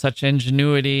man of such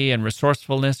ingenuity and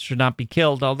resourcefulness should not be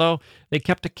killed, although they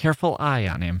kept a careful eye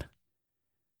on him.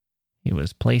 He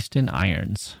was placed in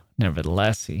irons.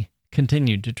 Nevertheless, he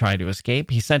continued to try to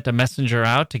escape. He sent a messenger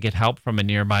out to get help from a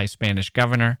nearby Spanish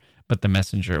governor, but the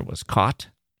messenger was caught.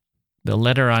 The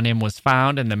letter on him was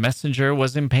found, and the messenger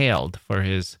was impaled for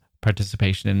his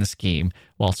participation in the scheme,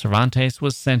 while Cervantes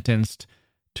was sentenced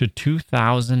to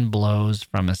 2,000 blows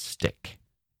from a stick,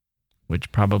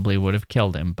 which probably would have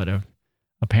killed him, but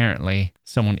apparently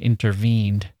someone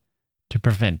intervened to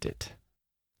prevent it.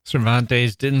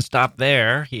 Cervantes didn't stop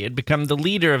there. He had become the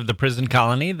leader of the prison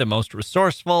colony, the most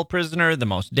resourceful prisoner, the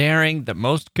most daring, the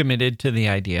most committed to the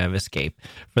idea of escape.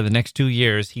 For the next 2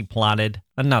 years, he plotted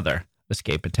another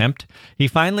escape attempt. He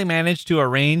finally managed to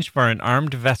arrange for an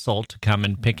armed vessel to come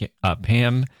and pick up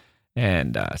him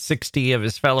and 60 of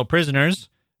his fellow prisoners,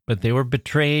 but they were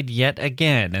betrayed yet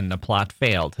again, and the plot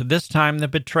failed. This time, the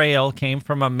betrayal came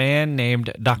from a man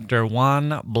named Dr.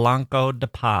 Juan Blanco de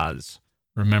Paz.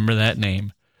 Remember that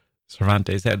name.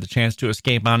 Cervantes had the chance to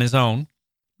escape on his own,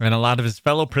 and a lot of his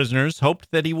fellow prisoners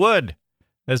hoped that he would,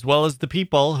 as well as the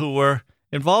people who were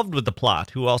involved with the plot,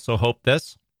 who also hoped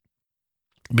this,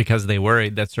 because they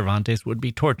worried that Cervantes would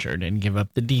be tortured and give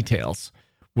up the details,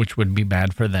 which would be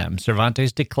bad for them.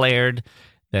 Cervantes declared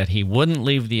that he wouldn't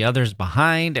leave the others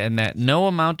behind and that no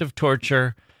amount of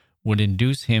torture would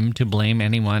induce him to blame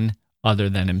anyone other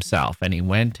than himself, and he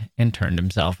went and turned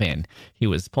himself in. He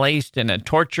was placed in a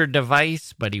torture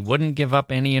device, but he wouldn't give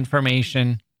up any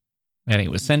information, and he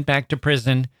was sent back to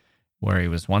prison, where he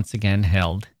was once again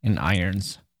held in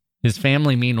irons. His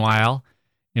family, meanwhile,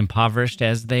 impoverished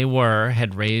as they were,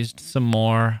 had raised some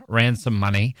more ransom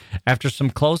money. After some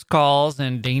close calls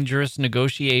and dangerous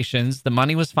negotiations, the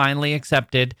money was finally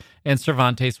accepted, and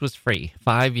Cervantes was free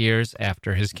 5 years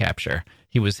after his capture.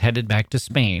 He was headed back to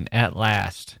Spain at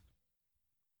last.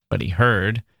 But he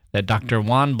heard that Dr.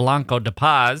 Juan Blanco de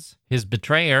Paz, his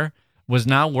betrayer, was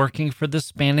now working for the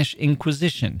Spanish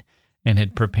Inquisition and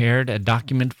had prepared a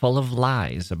document full of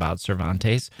lies about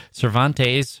Cervantes.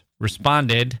 Cervantes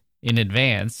responded in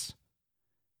advance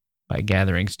by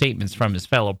gathering statements from his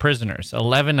fellow prisoners,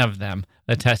 11 of them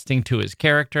attesting to his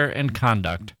character and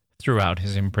conduct throughout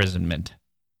his imprisonment.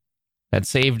 That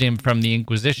saved him from the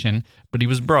Inquisition, but he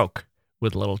was broke,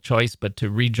 with little choice but to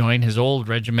rejoin his old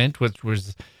regiment, which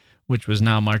was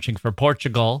now marching for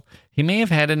Portugal. He may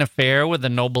have had an affair with a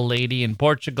noble lady in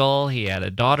Portugal. He had a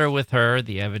daughter with her.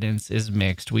 The evidence is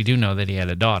mixed. We do know that he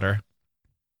had a daughter.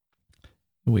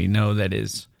 We know that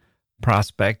his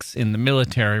prospects in the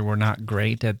military were not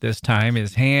great at this time.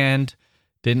 His hand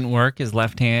didn't work, his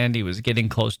left hand. He was getting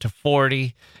close to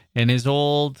 40, and his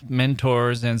old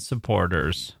mentors and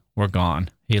supporters were gone.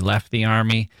 He left the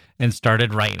army and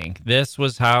started writing. This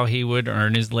was how he would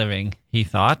earn his living, he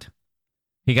thought.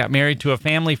 He got married to a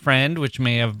family friend, which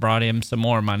may have brought him some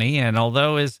more money, and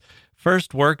although his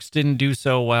first works didn't do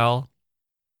so well,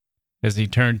 as he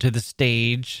turned to the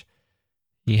stage,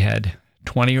 he had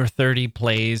 20 or 30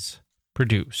 plays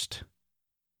produced.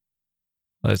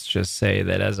 Let's just say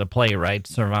that as a playwright,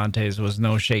 Cervantes was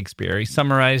no Shakespeare. He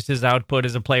summarized his output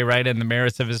as a playwright and the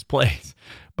merits of his plays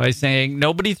by saying,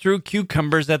 "Nobody threw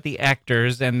cucumbers at the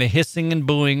actors, and the hissing and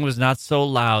booing was not so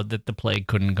loud that the play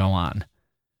couldn't go on."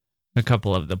 A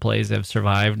couple of the plays have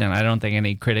survived, and I don't think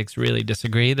any critics really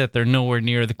disagree that they're nowhere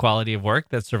near the quality of work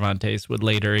that Cervantes would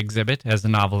later exhibit as a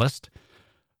novelist.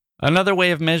 Another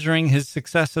way of measuring his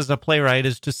success as a playwright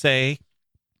is to say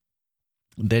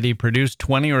that he produced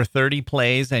 20 or 30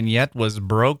 plays and yet was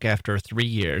broke after 3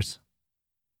 years.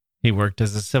 He worked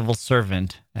as a civil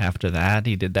servant after that.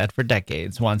 He did that for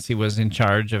decades. Once he was in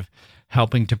charge of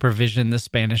helping to provision the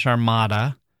Spanish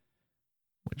Armada,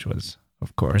 which was,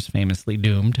 of course, famously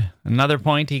doomed. Another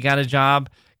point, he got a job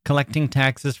collecting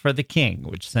taxes for the king,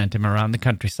 which sent him around the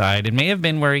countryside. It may have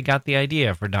been where he got the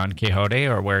idea for Don Quixote,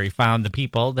 or where he found the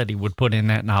people that he would put in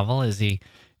that novel as he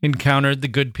encountered the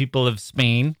good people of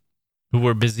Spain, who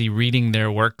were busy reading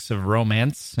their works of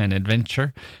romance and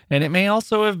adventure. And it may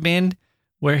also have been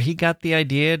where he got the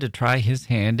idea to try his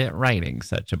hand at writing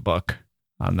such a book,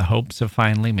 on the hopes of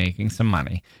finally making some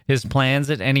money. His plans,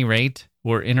 at any rate,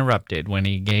 were interrupted when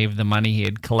he gave the money he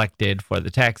had collected for the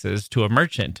taxes to a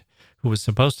merchant who was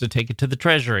supposed to take it to the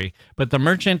treasury, but the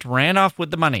merchant ran off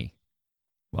with the money,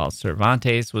 while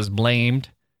Cervantes was blamed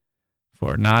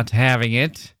for not having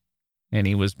it, and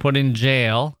he was put in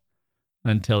jail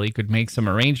until he could make some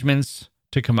arrangements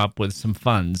to come up with some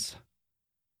funds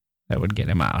that would get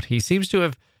him out. He seems to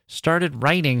have started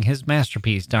writing his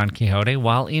masterpiece, Don Quixote,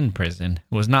 while in prison.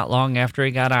 It was not long after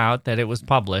he got out that it was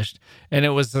published, and it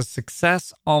was a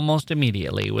success almost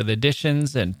immediately, with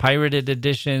editions and pirated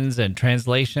editions and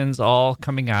translations all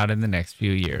coming out in the next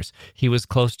few years. He was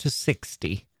close to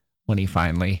 60 when he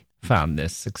finally found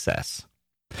this success.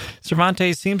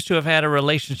 Cervantes seems to have had a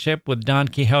relationship with Don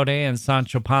Quixote and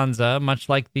Sancho Panza, much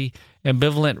like the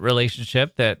ambivalent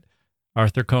relationship that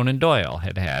Arthur Conan Doyle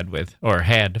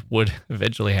would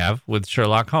eventually have with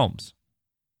Sherlock Holmes.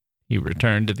 He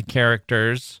returned to the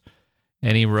characters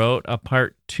and he wrote a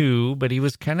part 2, but he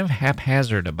was kind of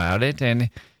haphazard about it. And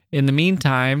in the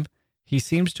meantime, he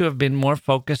seems to have been more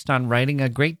focused on writing a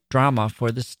great drama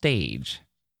for the stage.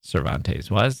 Cervantes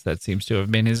was. That seems to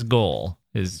have been his goal,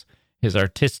 his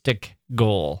artistic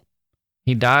goal.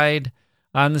 He died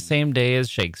on the same day as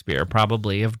Shakespeare,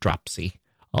 probably of dropsy,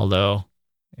 although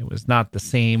it was not the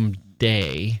same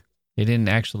day. They didn't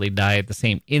actually die at the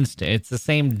same instant. It's the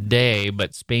same day,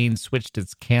 but Spain switched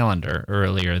its calendar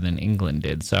earlier than England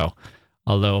did. So,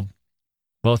 although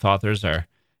both authors are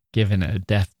given a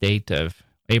death date of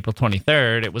April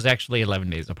 23rd, it was actually 11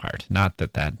 days apart. Not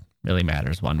that that really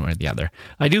matters one way or the other.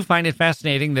 I do find it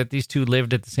fascinating that these two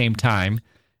lived at the same time,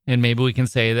 and maybe we can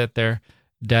say that their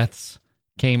deaths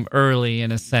came early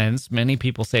in a sense. Many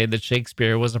people say that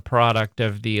Shakespeare was a product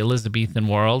of the Elizabethan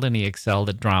world and he excelled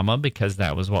at drama because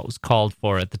that was what was called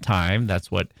for at the time. That's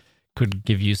what could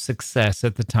give you success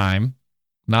at the time.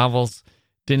 Novels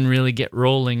didn't really get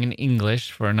rolling in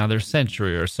English for another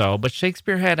century or so, but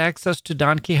Shakespeare had access to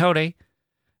Don Quixote.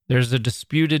 There's a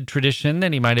disputed tradition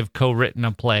that he might have co-written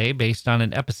a play based on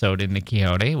an episode in the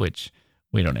Quixote, which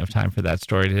we don't have time for that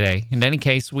story today. In any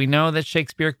case, we know that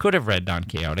Shakespeare could have read Don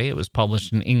Quixote. It was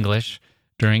published in English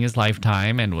during his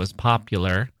lifetime and was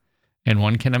popular. And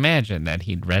one can imagine that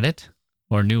he'd read it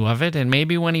or knew of it. And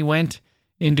maybe when he went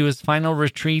into his final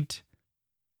retreat,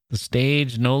 the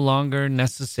stage no longer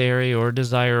necessary or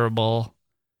desirable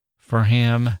for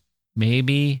him.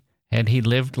 Maybe had he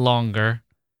lived longer,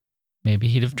 maybe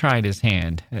he'd have tried his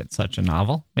hand at such a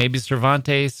novel. Maybe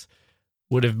Cervantes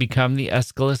would have become the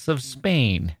Aeschylus of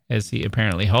Spain, as he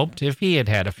apparently hoped, if he had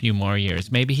had a few more years.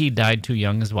 Maybe he died too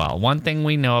young as well. One thing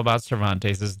we know about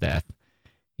Cervantes' death,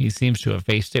 he seems to have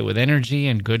faced it with energy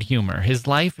and good humor. His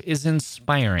life is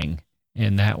inspiring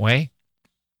in that way.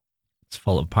 It's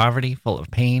full of poverty, full of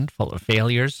pain, full of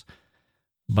failures,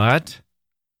 but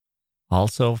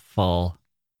also full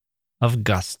of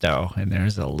gusto. And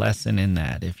there's a lesson in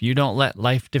that. If you don't let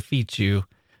life defeat you,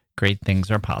 great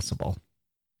things are possible.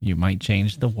 You might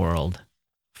change the world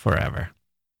forever.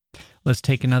 Let's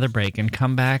take another break and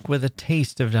come back with a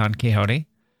taste of Don Quixote,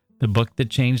 the book that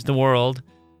changed the world,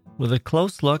 with a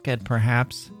close look at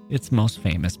perhaps its most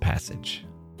famous passage.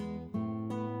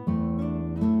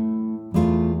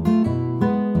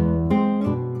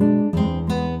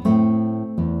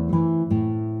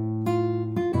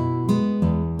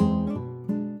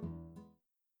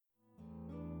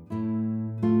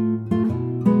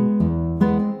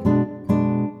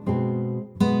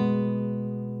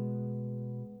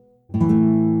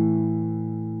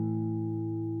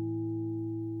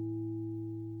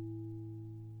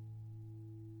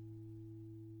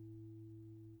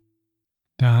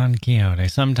 Don Quixote.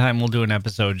 Sometime we'll do an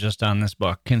episode just on this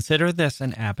book. Consider this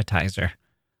an appetizer,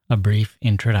 a brief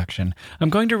introduction. I'm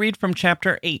going to read from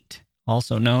chapter 8,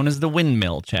 also known as the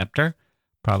Windmill chapter,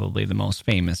 probably the most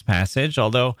famous passage,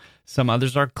 although some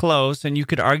others are close, and you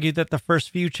could argue that the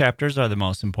first few chapters are the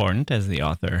most important, as the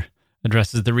author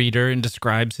addresses the reader and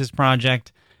describes his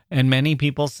project, and many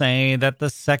people say that the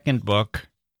second book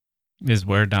is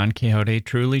where Don Quixote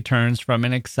truly turns from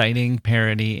an exciting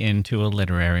parody into a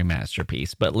literary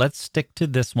masterpiece. But let's stick to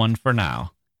this one for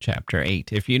now, chapter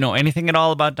 8. If you know anything at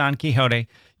all about Don Quixote,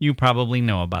 you probably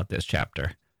know about this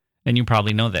chapter. And you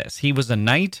probably know this. He was a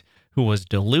knight who was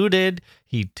deluded.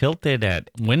 He tilted at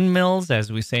windmills,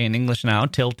 as we say in English now.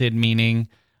 Tilted meaning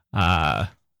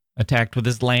attacked with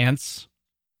his lance.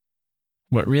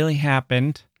 What really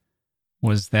happened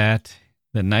was that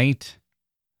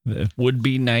the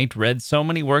would-be knight read so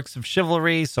many works of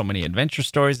chivalry, so many adventure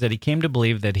stories, that he came to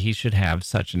believe that he should have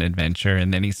such an adventure,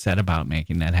 and then he set about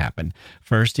making that happen.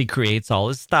 First, he creates all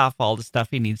the stuff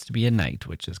he needs to be a knight,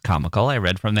 which is comical. I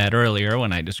read from that earlier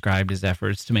when I described his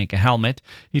efforts to make a helmet.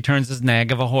 He turns his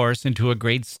nag of a horse into a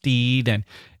great steed, and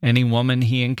any woman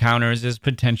he encounters is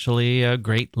potentially a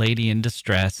great lady in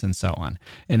distress, and so on.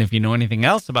 And if you know anything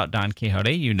else about Don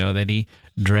Quixote, you know that he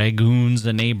dragoons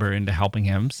a neighbor into helping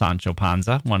him, Sancho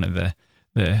Panza, one of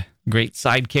the great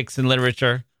sidekicks in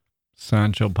literature.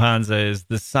 Sancho Panza is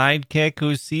the sidekick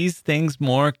who sees things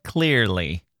more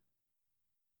clearly,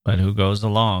 but who goes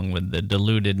along with the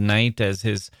deluded knight as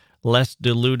his less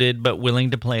deluded but willing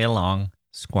to play along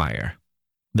squire.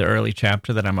 The early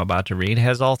chapter that I'm about to read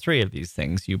has all three of these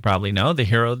things. You probably know the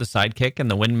hero, the sidekick,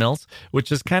 and the windmills, which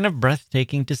is kind of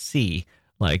breathtaking to see,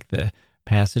 like the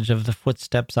passage of the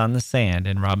footsteps on the sand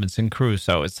in Robinson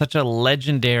Crusoe. It's such a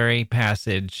legendary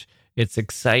passage. It's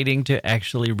exciting to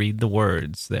actually read the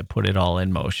words that put it all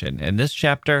in motion. And this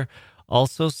chapter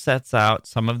also sets out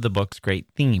some of the book's great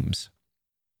themes.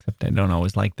 Except I don't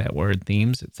always like that word,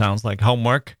 themes. It sounds like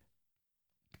homework.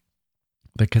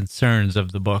 The concerns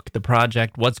of the book, the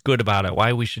project, what's good about it,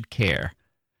 why we should care.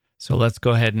 So let's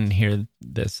go ahead and hear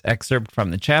this excerpt from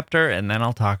the chapter, and then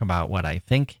I'll talk about what I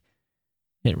think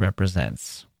it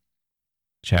represents.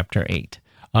 Chapter 8.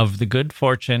 Of the good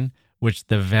fortune which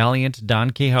the valiant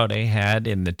Don Quixote had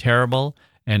in the terrible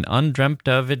and undreamt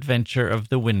of adventure of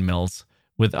the windmills,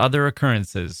 with other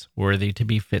occurrences worthy to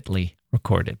be fitly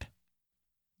recorded.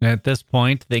 At this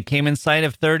point, they came in sight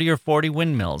of 30 or 40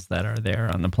 windmills that are there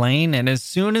on the plain, and as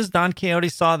soon as Don Quixote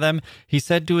saw them, he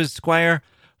said to his squire,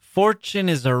 "Fortune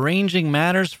is arranging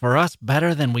matters for us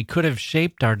better than we could have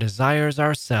shaped our desires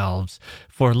ourselves.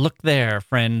 For look there,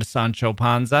 friend Sancho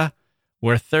Panza,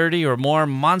 where 30 or more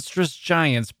monstrous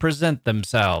giants present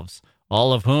themselves,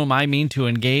 all of whom I mean to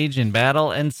engage in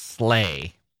battle and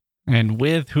slay, and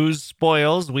with whose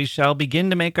spoils we shall begin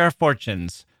to make our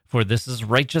fortunes, for this is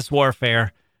righteous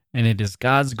warfare, and it is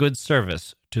God's good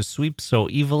service to sweep so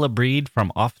evil a breed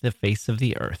from off the face of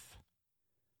the earth."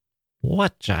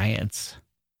 "What giants?"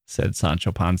 said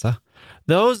Sancho Panza.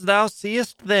 "Those thou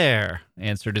seest there,"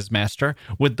 answered his master,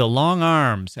 "with the long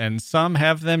arms, and some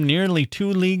have them nearly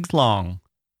 2 leagues long."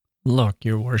 "Look,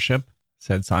 your worship,"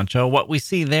 said Sancho, "what we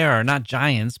see there are not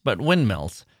giants, but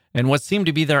windmills, and what seem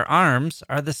to be their arms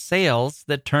are the sails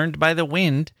that, turned by the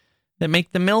wind, that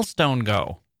make the millstone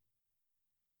go."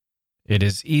 "It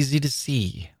is easy to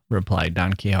see," replied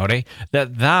Don Quixote,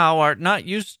 "that thou art not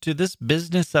used to this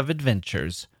business of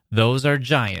adventures. Those are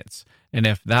giants, and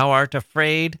if thou art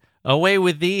afraid, away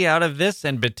with thee out of this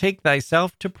and betake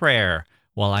thyself to prayer,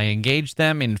 while I engage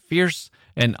them in fierce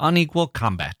and unequal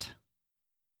combat."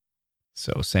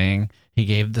 So saying, he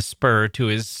gave the spur to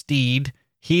his steed.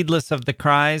 Heedless of the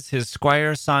cries, his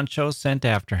squire Sancho sent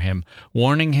after him,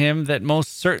 warning him that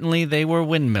most certainly they were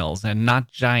windmills and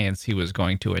not giants he was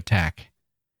going to attack.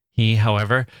 He,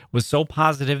 however, was so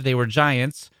positive they were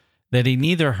giants that he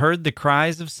neither heard the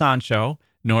cries of Sancho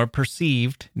nor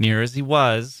perceived, near as he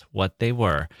was, what they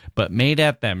were, but made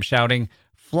at them, shouting,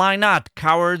 "Fly not,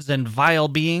 cowards and vile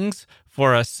beings,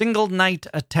 for a single knight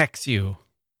attacks you."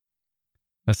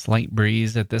 A slight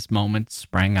breeze at this moment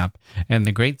sprang up, and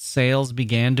the great sails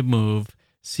began to move,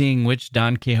 seeing which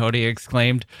Don Quixote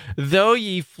exclaimed, "Though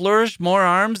ye flourish more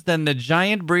arms than the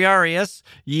giant Briareus,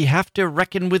 ye have to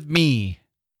reckon with me."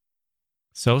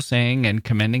 So saying, and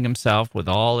commending himself with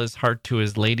all his heart to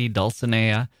his lady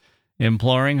Dulcinea,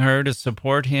 imploring her to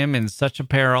support him in such a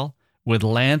peril, with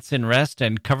lance in rest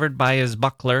and covered by his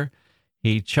buckler,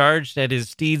 he charged at his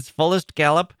steed's fullest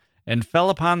gallop, and fell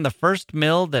upon the first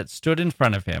mill that stood in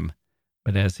front of him.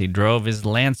 But as he drove his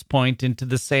lance point into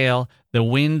the sail, the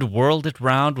wind whirled it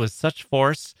round with such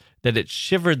force that it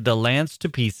shivered the lance to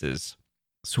pieces,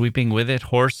 sweeping with it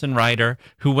horse and rider,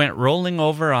 who went rolling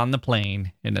over on the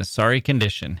plain in a sorry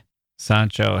condition.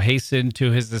 Sancho hastened to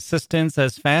his assistance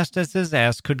as fast as his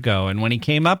ass could go, and when he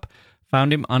came up,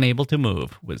 found him unable to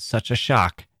move. With such a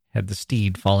shock had the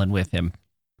steed fallen with him.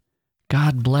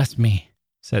 "God bless me,"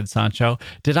 said Sancho.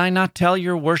 "Did I not tell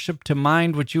your worship to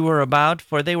mind what you were about?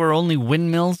 For they were only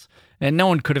windmills, and no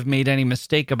one could have made any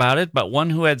mistake about it but one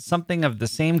who had something of the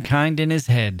same kind in his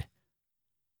head."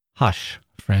 "Hush,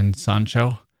 friend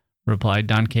Sancho," replied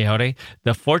Don Quixote.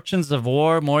 "The fortunes of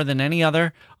war, more than any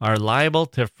other, are liable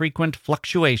to frequent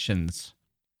fluctuations.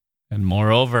 And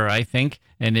moreover, I think,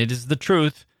 and it is the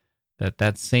truth,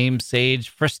 that same sage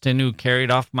Friston who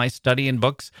carried off my study and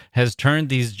books has turned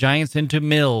these giants into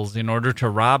mills in order to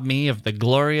rob me of the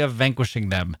glory of vanquishing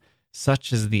them.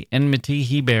 Such is the enmity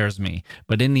he bears me.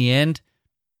 But in the end,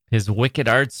 his wicked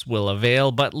arts will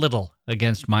avail but little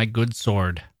against my good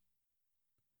sword."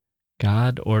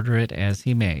 "God order it as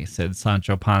he may," said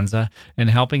Sancho Panza, and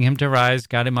helping him to rise,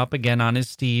 got him up again on his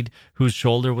steed, whose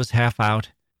shoulder was half out.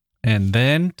 And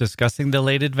then, discussing the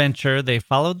late adventure, they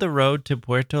followed the road to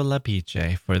Puerto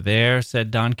Lapiche, for there,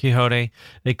 said Don Quixote,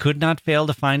 they could not fail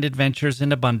to find adventures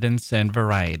in abundance and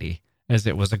variety, as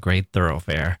it was a great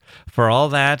thoroughfare. For all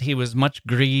that, he was much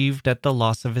grieved at the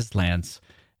loss of his lance,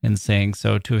 and saying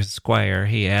so to his squire,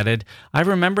 he added, "I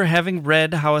remember having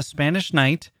read how a Spanish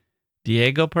knight,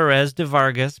 Diego Perez de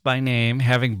Vargas by name,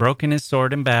 having broken his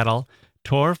sword in battle,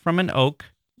 tore from an oak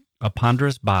a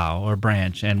ponderous bough or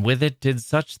branch, and with it did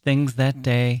such things that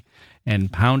day,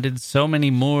 and pounded so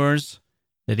many Moors,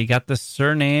 that he got the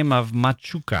surname of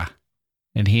Machuca,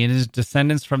 and he and his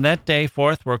descendants from that day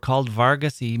forth were called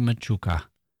Vargas y Machuca.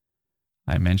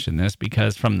 I mention this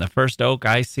because from the first oak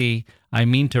I see, I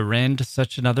mean to rend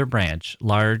such another branch,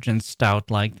 large and stout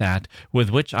like that,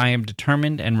 with which I am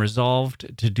determined and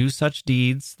resolved to do such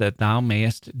deeds that thou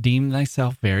mayest deem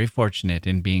thyself very fortunate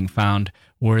in being found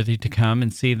worthy to come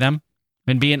and see them,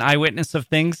 and be an eyewitness of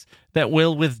things that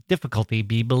will with difficulty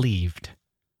be believed."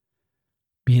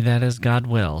 "Be that as God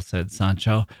will," said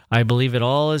Sancho. "I believe it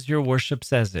all as your worship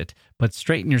says it, but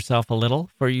straighten yourself a little,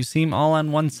 for you seem all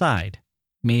on one side.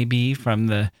 May be from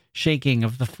the shaking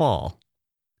of the fall."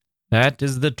 "That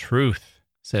is the truth,"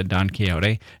 said Don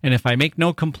Quixote, "and if I make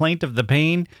no complaint of the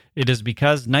pain, it is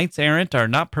because knights-errant are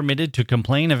not permitted to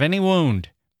complain of any wound,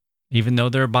 even though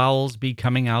their bowels be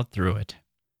coming out through it."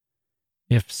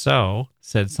 "If so,"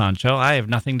 said Sancho, "I have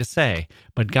nothing to say,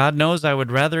 but God knows I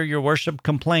would rather your worship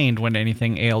complained when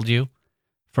anything ailed you.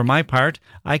 For my part,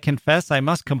 I confess I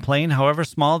must complain however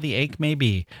small the ache may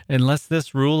be, unless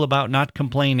this rule about not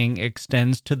complaining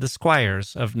extends to the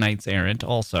squires of knights-errant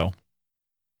also."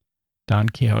 Don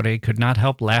Quixote could not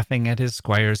help laughing at his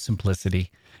squire's simplicity,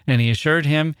 and he assured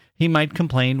him he might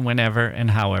complain whenever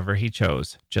and however he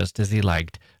chose, just as he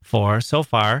liked, for, so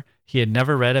far, he had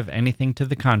never read of anything to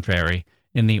the contrary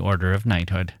in the order of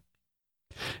knighthood.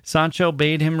 Sancho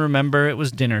bade him remember it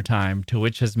was dinner time, to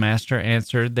which his master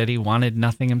answered that he wanted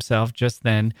nothing himself just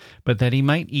then, but that he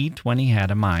might eat when he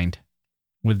had a mind.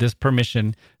 With this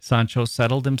permission, Sancho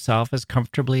settled himself as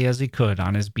comfortably as he could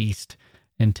on his beast,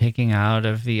 and taking out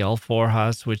of the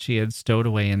alforjas which he had stowed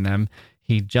away in them,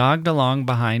 he jogged along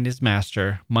behind his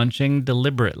master, munching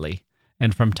deliberately,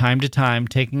 and from time to time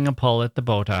taking a pull at the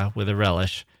bota with a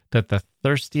relish that the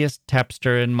thirstiest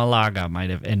tapster in Malaga might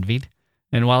have envied.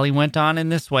 And while he went on in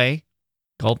this way,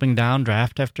 gulping down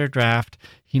draught after draught,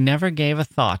 he never gave a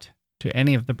thought to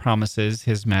any of the promises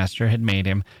his master had made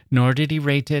him, nor did he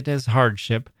rate it as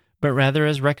hardship, but rather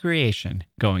as recreation,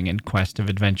 going in quest of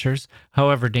adventures,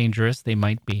 however dangerous they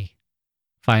might be.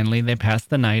 Finally, they passed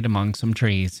the night among some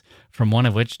trees, from one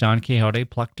of which Don Quixote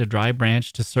plucked a dry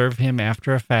branch to serve him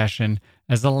after a fashion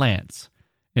as a lance,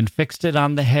 and fixed it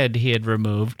on the head he had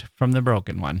removed from the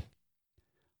broken one.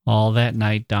 All that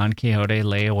night Don Quixote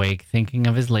lay awake thinking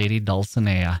of his lady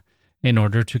Dulcinea, in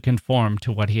order to conform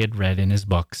to what he had read in his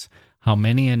books, how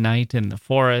many a night in the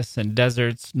forests and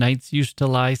deserts knights used to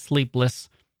lie sleepless,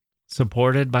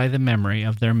 supported by the memory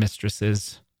of their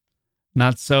mistresses.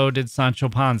 Not so did Sancho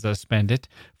Panza spend it,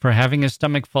 for having his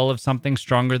stomach full of something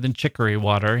stronger than chicory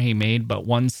water, he made but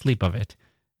one sleep of it,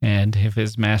 and if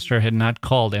his master had not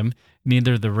called him,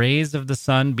 neither the rays of the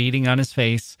sun beating on his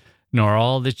face, nor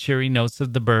all the cheery notes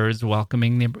of the birds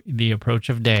welcoming the approach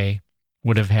of day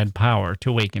would have had power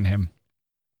to waken him.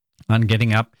 On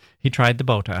getting up, he tried the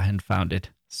bota and found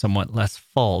it somewhat less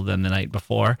full than the night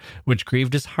before, which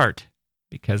grieved his heart,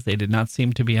 because they did not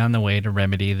seem to be on the way to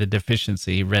remedy the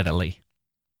deficiency readily.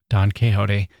 Don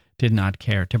Quixote did not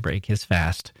care to break his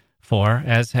fast, for,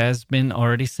 as has been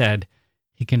already said,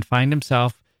 he confined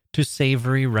himself to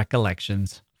savory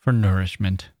recollections for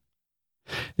nourishment.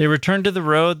 They returned to the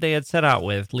road they had set out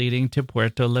with, leading to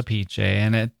Puerto Lepiche,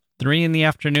 and at 3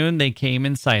 p.m. they came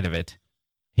in sight of it.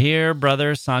 "Here,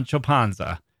 brother Sancho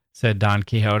Panza," said Don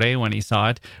Quixote when he saw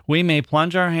it, "we may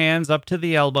plunge our hands up to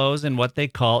the elbows in what they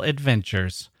call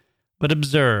adventures. But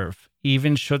observe,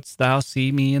 even shouldst thou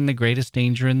see me in the greatest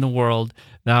danger in the world,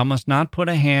 thou must not put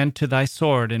a hand to thy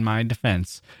sword in my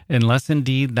defence, unless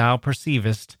indeed thou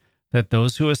perceivest that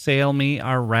those who assail me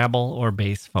are rabble or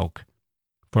base folk.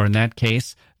 For in that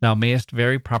case thou mayest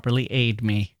very properly aid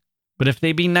me. But if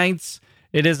they be knights,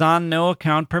 it is on no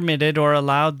account permitted or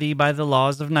allowed thee by the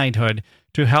laws of knighthood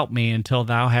to help me until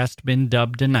thou hast been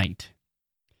dubbed a knight."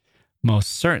 "Most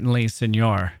certainly,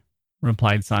 señor,"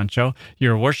 replied Sancho,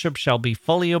 "your worship shall be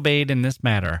fully obeyed in this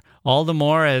matter, all the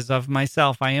more as of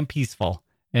myself I am peaceful,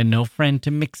 and no friend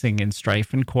to mixing in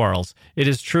strife and quarrels. It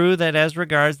is true that as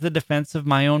regards the defense of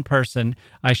my own person,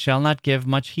 I shall not give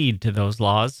much heed to those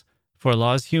laws, for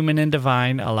laws human and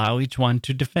divine allow each one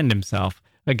to defend himself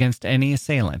against any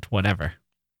assailant whatever."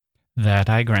 "That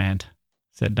I grant,"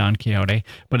 said Don Quixote,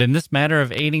 "but in this matter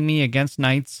of aiding me against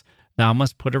knights, thou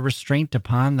must put a restraint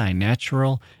upon thy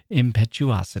natural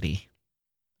impetuosity."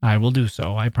 "I will do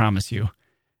so, I promise you,"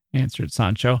 answered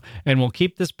Sancho, "and will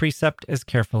keep this precept as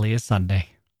carefully as Sunday."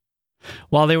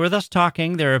 While they were thus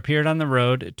talking, there appeared on the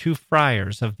road 2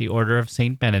 friars of the order of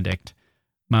St. Benedict,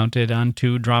 mounted on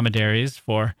 2 dromedaries,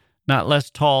 for not less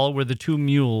tall were the 2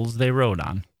 mules they rode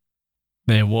on.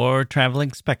 They wore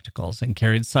traveling spectacles and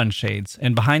carried sunshades,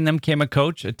 and behind them came a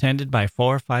coach attended by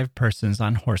 4 or 5 persons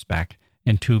on horseback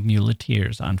and 2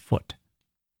 muleteers on foot.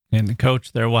 In the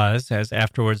coach there was, as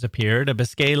afterwards appeared, a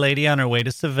Biscay lady on her way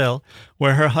to Seville,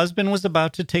 where her husband was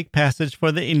about to take passage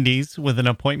for the Indies with an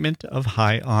appointment of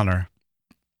high honor.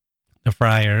 The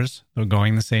friars, though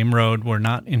going the same road, were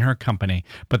not in her company,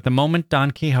 but the moment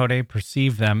Don Quixote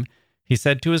perceived them, he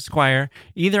said to his squire,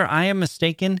 "Either I am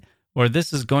mistaken, or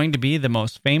this is going to be the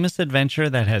most famous adventure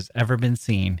that has ever been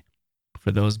seen.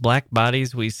 For those black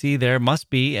bodies we see there must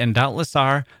be, and doubtless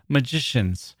are,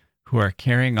 magicians, who are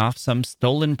carrying off some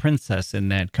stolen princess in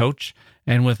that coach,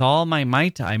 and with all my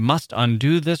might I must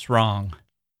undo this wrong."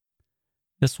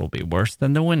 "This will be worse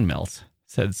than the windmills,"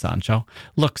 said Sancho.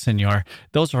 "Look, senor,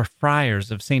 those are friars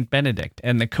of Saint Benedict,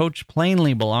 and the coach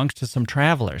plainly belongs to some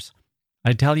travelers.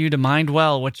 I tell you to mind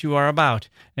well what you are about,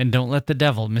 and don't let the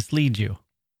devil mislead you."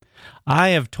 "I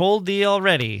have told thee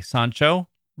already, Sancho,"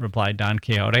 replied Don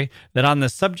Quixote, "that on the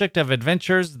subject of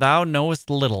adventures thou knowest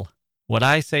little. What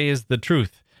I say is the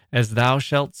truth, as thou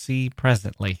shalt see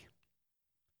presently."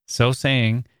 So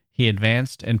saying, he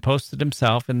advanced and posted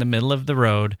himself in the middle of the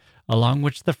road along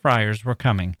which the friars were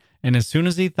coming, and as soon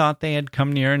as he thought they had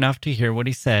come near enough to hear what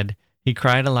he said, he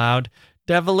cried aloud,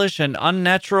 "Devilish and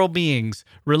unnatural beings,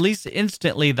 release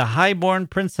instantly the high-born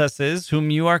princesses whom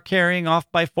you are carrying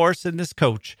off by force in this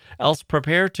coach, else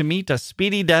prepare to meet a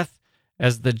speedy death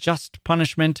as the just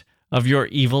punishment of your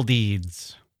evil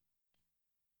deeds."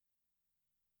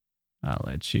 I'll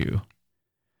let you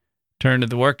turn to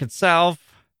the work itself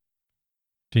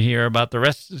to hear about the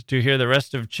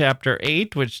rest of chapter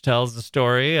 8, which tells the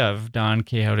story of Don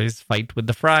Quixote's fight with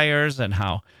the friars and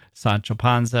how Sancho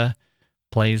Panza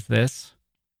plays this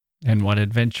and what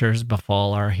adventures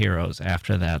befall our heroes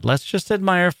after that. Let's just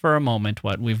admire for a moment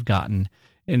what we've gotten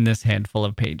in this handful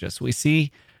of pages. We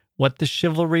see what the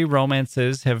chivalry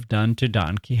romances have done to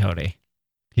Don Quixote.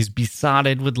 He's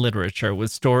besotted with literature,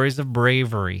 with stories of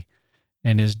bravery,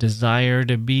 and his desire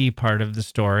to be part of the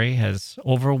story has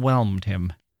overwhelmed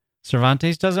him.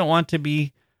 Cervantes doesn't want to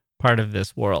be part of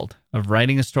this world of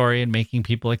writing a story and making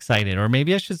people excited. Or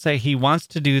maybe I should say he wants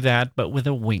to do that, but with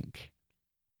a wink.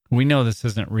 We know this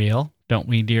isn't real, don't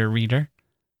we, dear reader?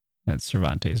 That's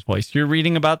Cervantes' voice. You're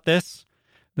reading about this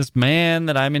man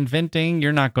that I'm inventing.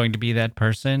 You're not going to be that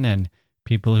person. And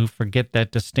people who forget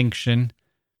that distinction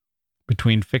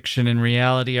between fiction and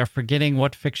reality are forgetting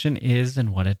what fiction is and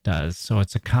what it does. So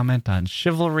it's a comment on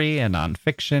chivalry and on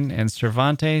fiction, and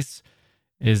Cervantes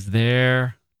is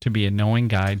there to be a knowing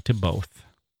guide to both.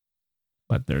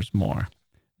 But there's more.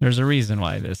 There's a reason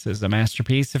why this is a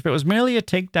masterpiece. If it was merely a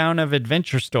takedown of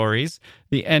adventure stories,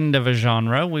 the end of a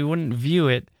genre, we wouldn't view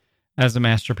it as a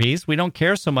masterpiece. We don't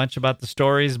care so much about the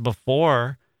stories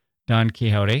before Don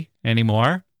Quixote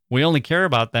anymore. We only care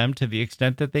about them to the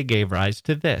extent that they gave rise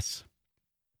to this.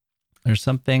 There's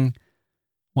something...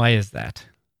 Why is that?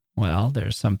 Well,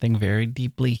 there's something very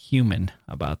deeply human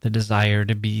about the desire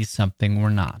to be something we're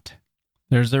not.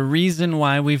 There's a reason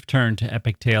why we've turned to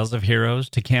epic tales of heroes,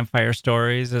 to campfire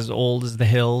stories as old as the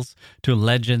hills, to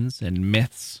legends and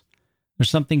myths. There's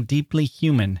something deeply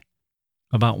human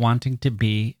about wanting to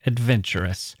be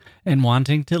adventurous and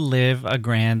wanting to live a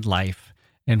grand life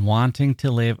and wanting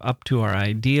to live up to our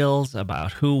ideals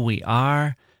about who we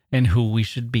are and who we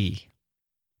should be.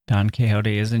 Don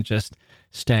Quixote isn't just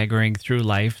staggering through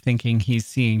life thinking he's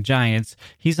seeing giants.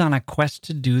 He's on a quest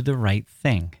to do the right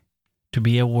thing, to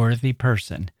be a worthy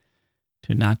person,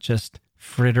 to not just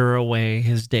fritter away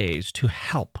his days, to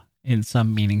help in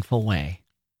some meaningful way.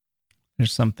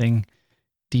 There's something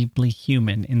deeply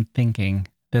human in thinking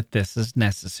that this is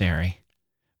necessary.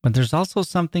 But there's also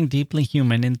something deeply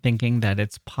human in thinking that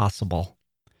it's possible.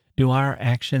 Do our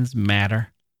actions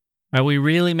matter? Are we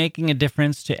really making a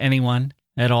difference to anyone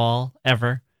at all,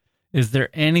 ever? Is there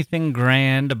anything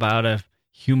grand about a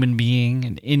human being,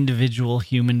 an individual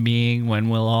human being, when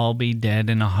we'll all be dead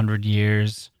in 100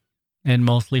 years and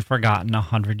mostly forgotten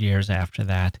 100 years after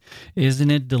that? Isn't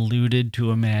it deluded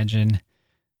to imagine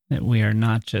that we are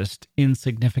not just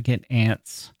insignificant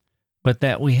ants, but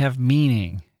that we have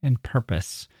meaning and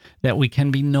purpose, that we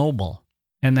can be noble,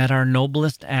 and that our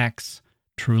noblest acts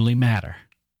truly matter?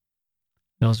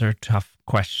 Those are tough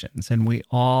questions, and we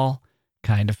all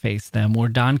kind of face them. We're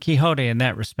Don Quixote in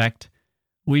that respect.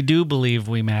 We do believe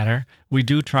we matter. We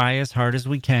do try as hard as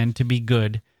we can to be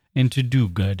good and to do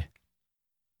good.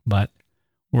 But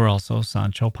we're also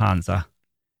Sancho Panza.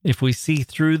 If we see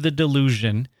through the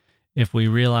delusion, if we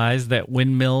realize that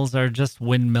windmills are just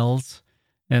windmills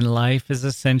and life is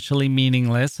essentially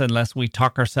meaningless unless we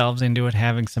talk ourselves into it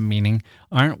having some meaning,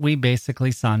 aren't we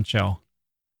basically Sancho?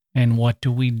 And what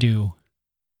do we do?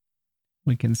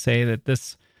 We can say that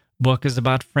this book is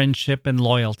about friendship and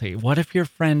loyalty. What if your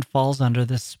friend falls under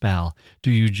this spell? Do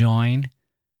you join?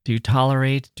 Do you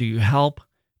tolerate? Do you help?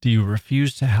 Do you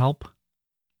refuse to help?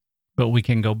 But we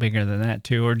can go bigger than that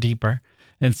too, or deeper,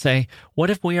 and say,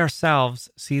 what if we ourselves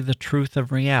see the truth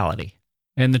of reality?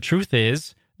 And the truth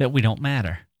is that we don't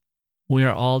matter. We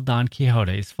are all Don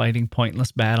Quixotes fighting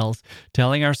pointless battles,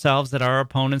 telling ourselves that our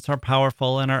opponents are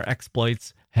powerful and our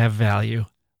exploits have value.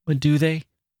 But do they?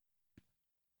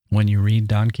 When you read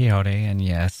Don Quixote, and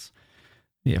yes,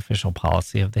 the official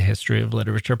policy of the History of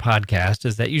Literature podcast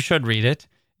is that you should read it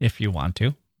if you want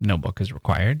to. No book is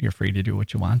required. You're free to do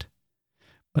what you want.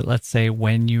 But let's say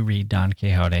when you read Don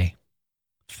Quixote,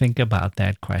 Think about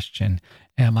that question.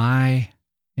 Am I,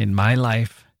 in my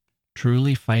life,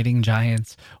 truly fighting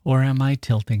giants, or am I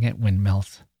tilting at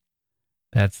windmills?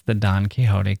 That's the Don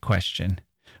Quixote question.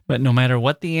 But no matter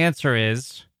what the answer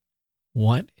is,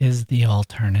 what is the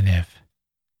alternative?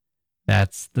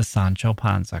 That's the Sancho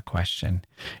Panza question.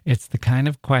 It's the kind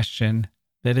of question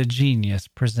that a genius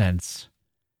presents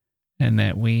and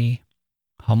that we,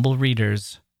 humble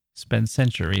readers, spend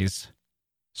centuries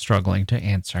struggling to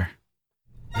answer.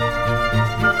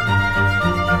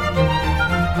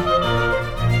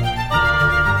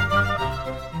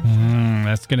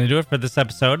 That's going to do it for this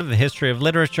episode of the History of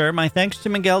Literature. My thanks to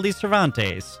Miguel de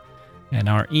Cervantes and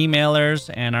our emailers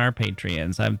and our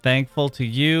Patreons. I'm thankful to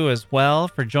you as well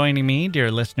for joining me,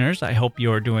 dear listeners. I hope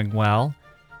you're doing well,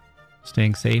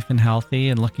 staying safe and healthy,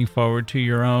 and looking forward to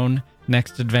your own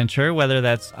next adventure, whether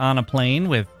that's on a plane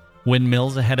with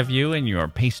windmills ahead of you and your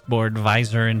pasteboard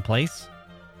visor in place,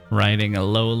 riding a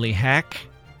lowly hack,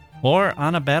 or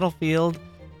on a battlefield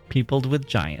peopled with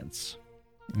giants,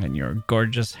 and your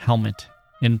gorgeous helmet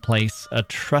in place, a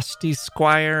trusty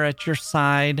squire at your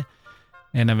side,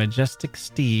 and a majestic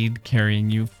steed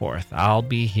carrying you forth. I'll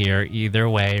be here either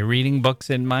way, reading books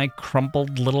in my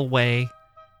crumpled little way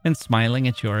and smiling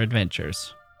at your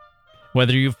adventures.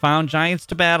 Whether you've found giants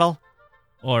to battle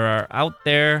or are out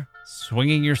there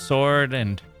swinging your sword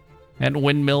and at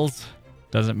windmills,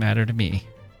 doesn't matter to me.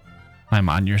 I'm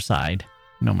on your side,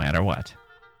 no matter what.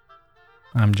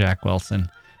 I'm Jack Wilson.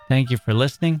 Thank you for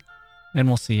listening, and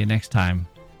we'll see you next time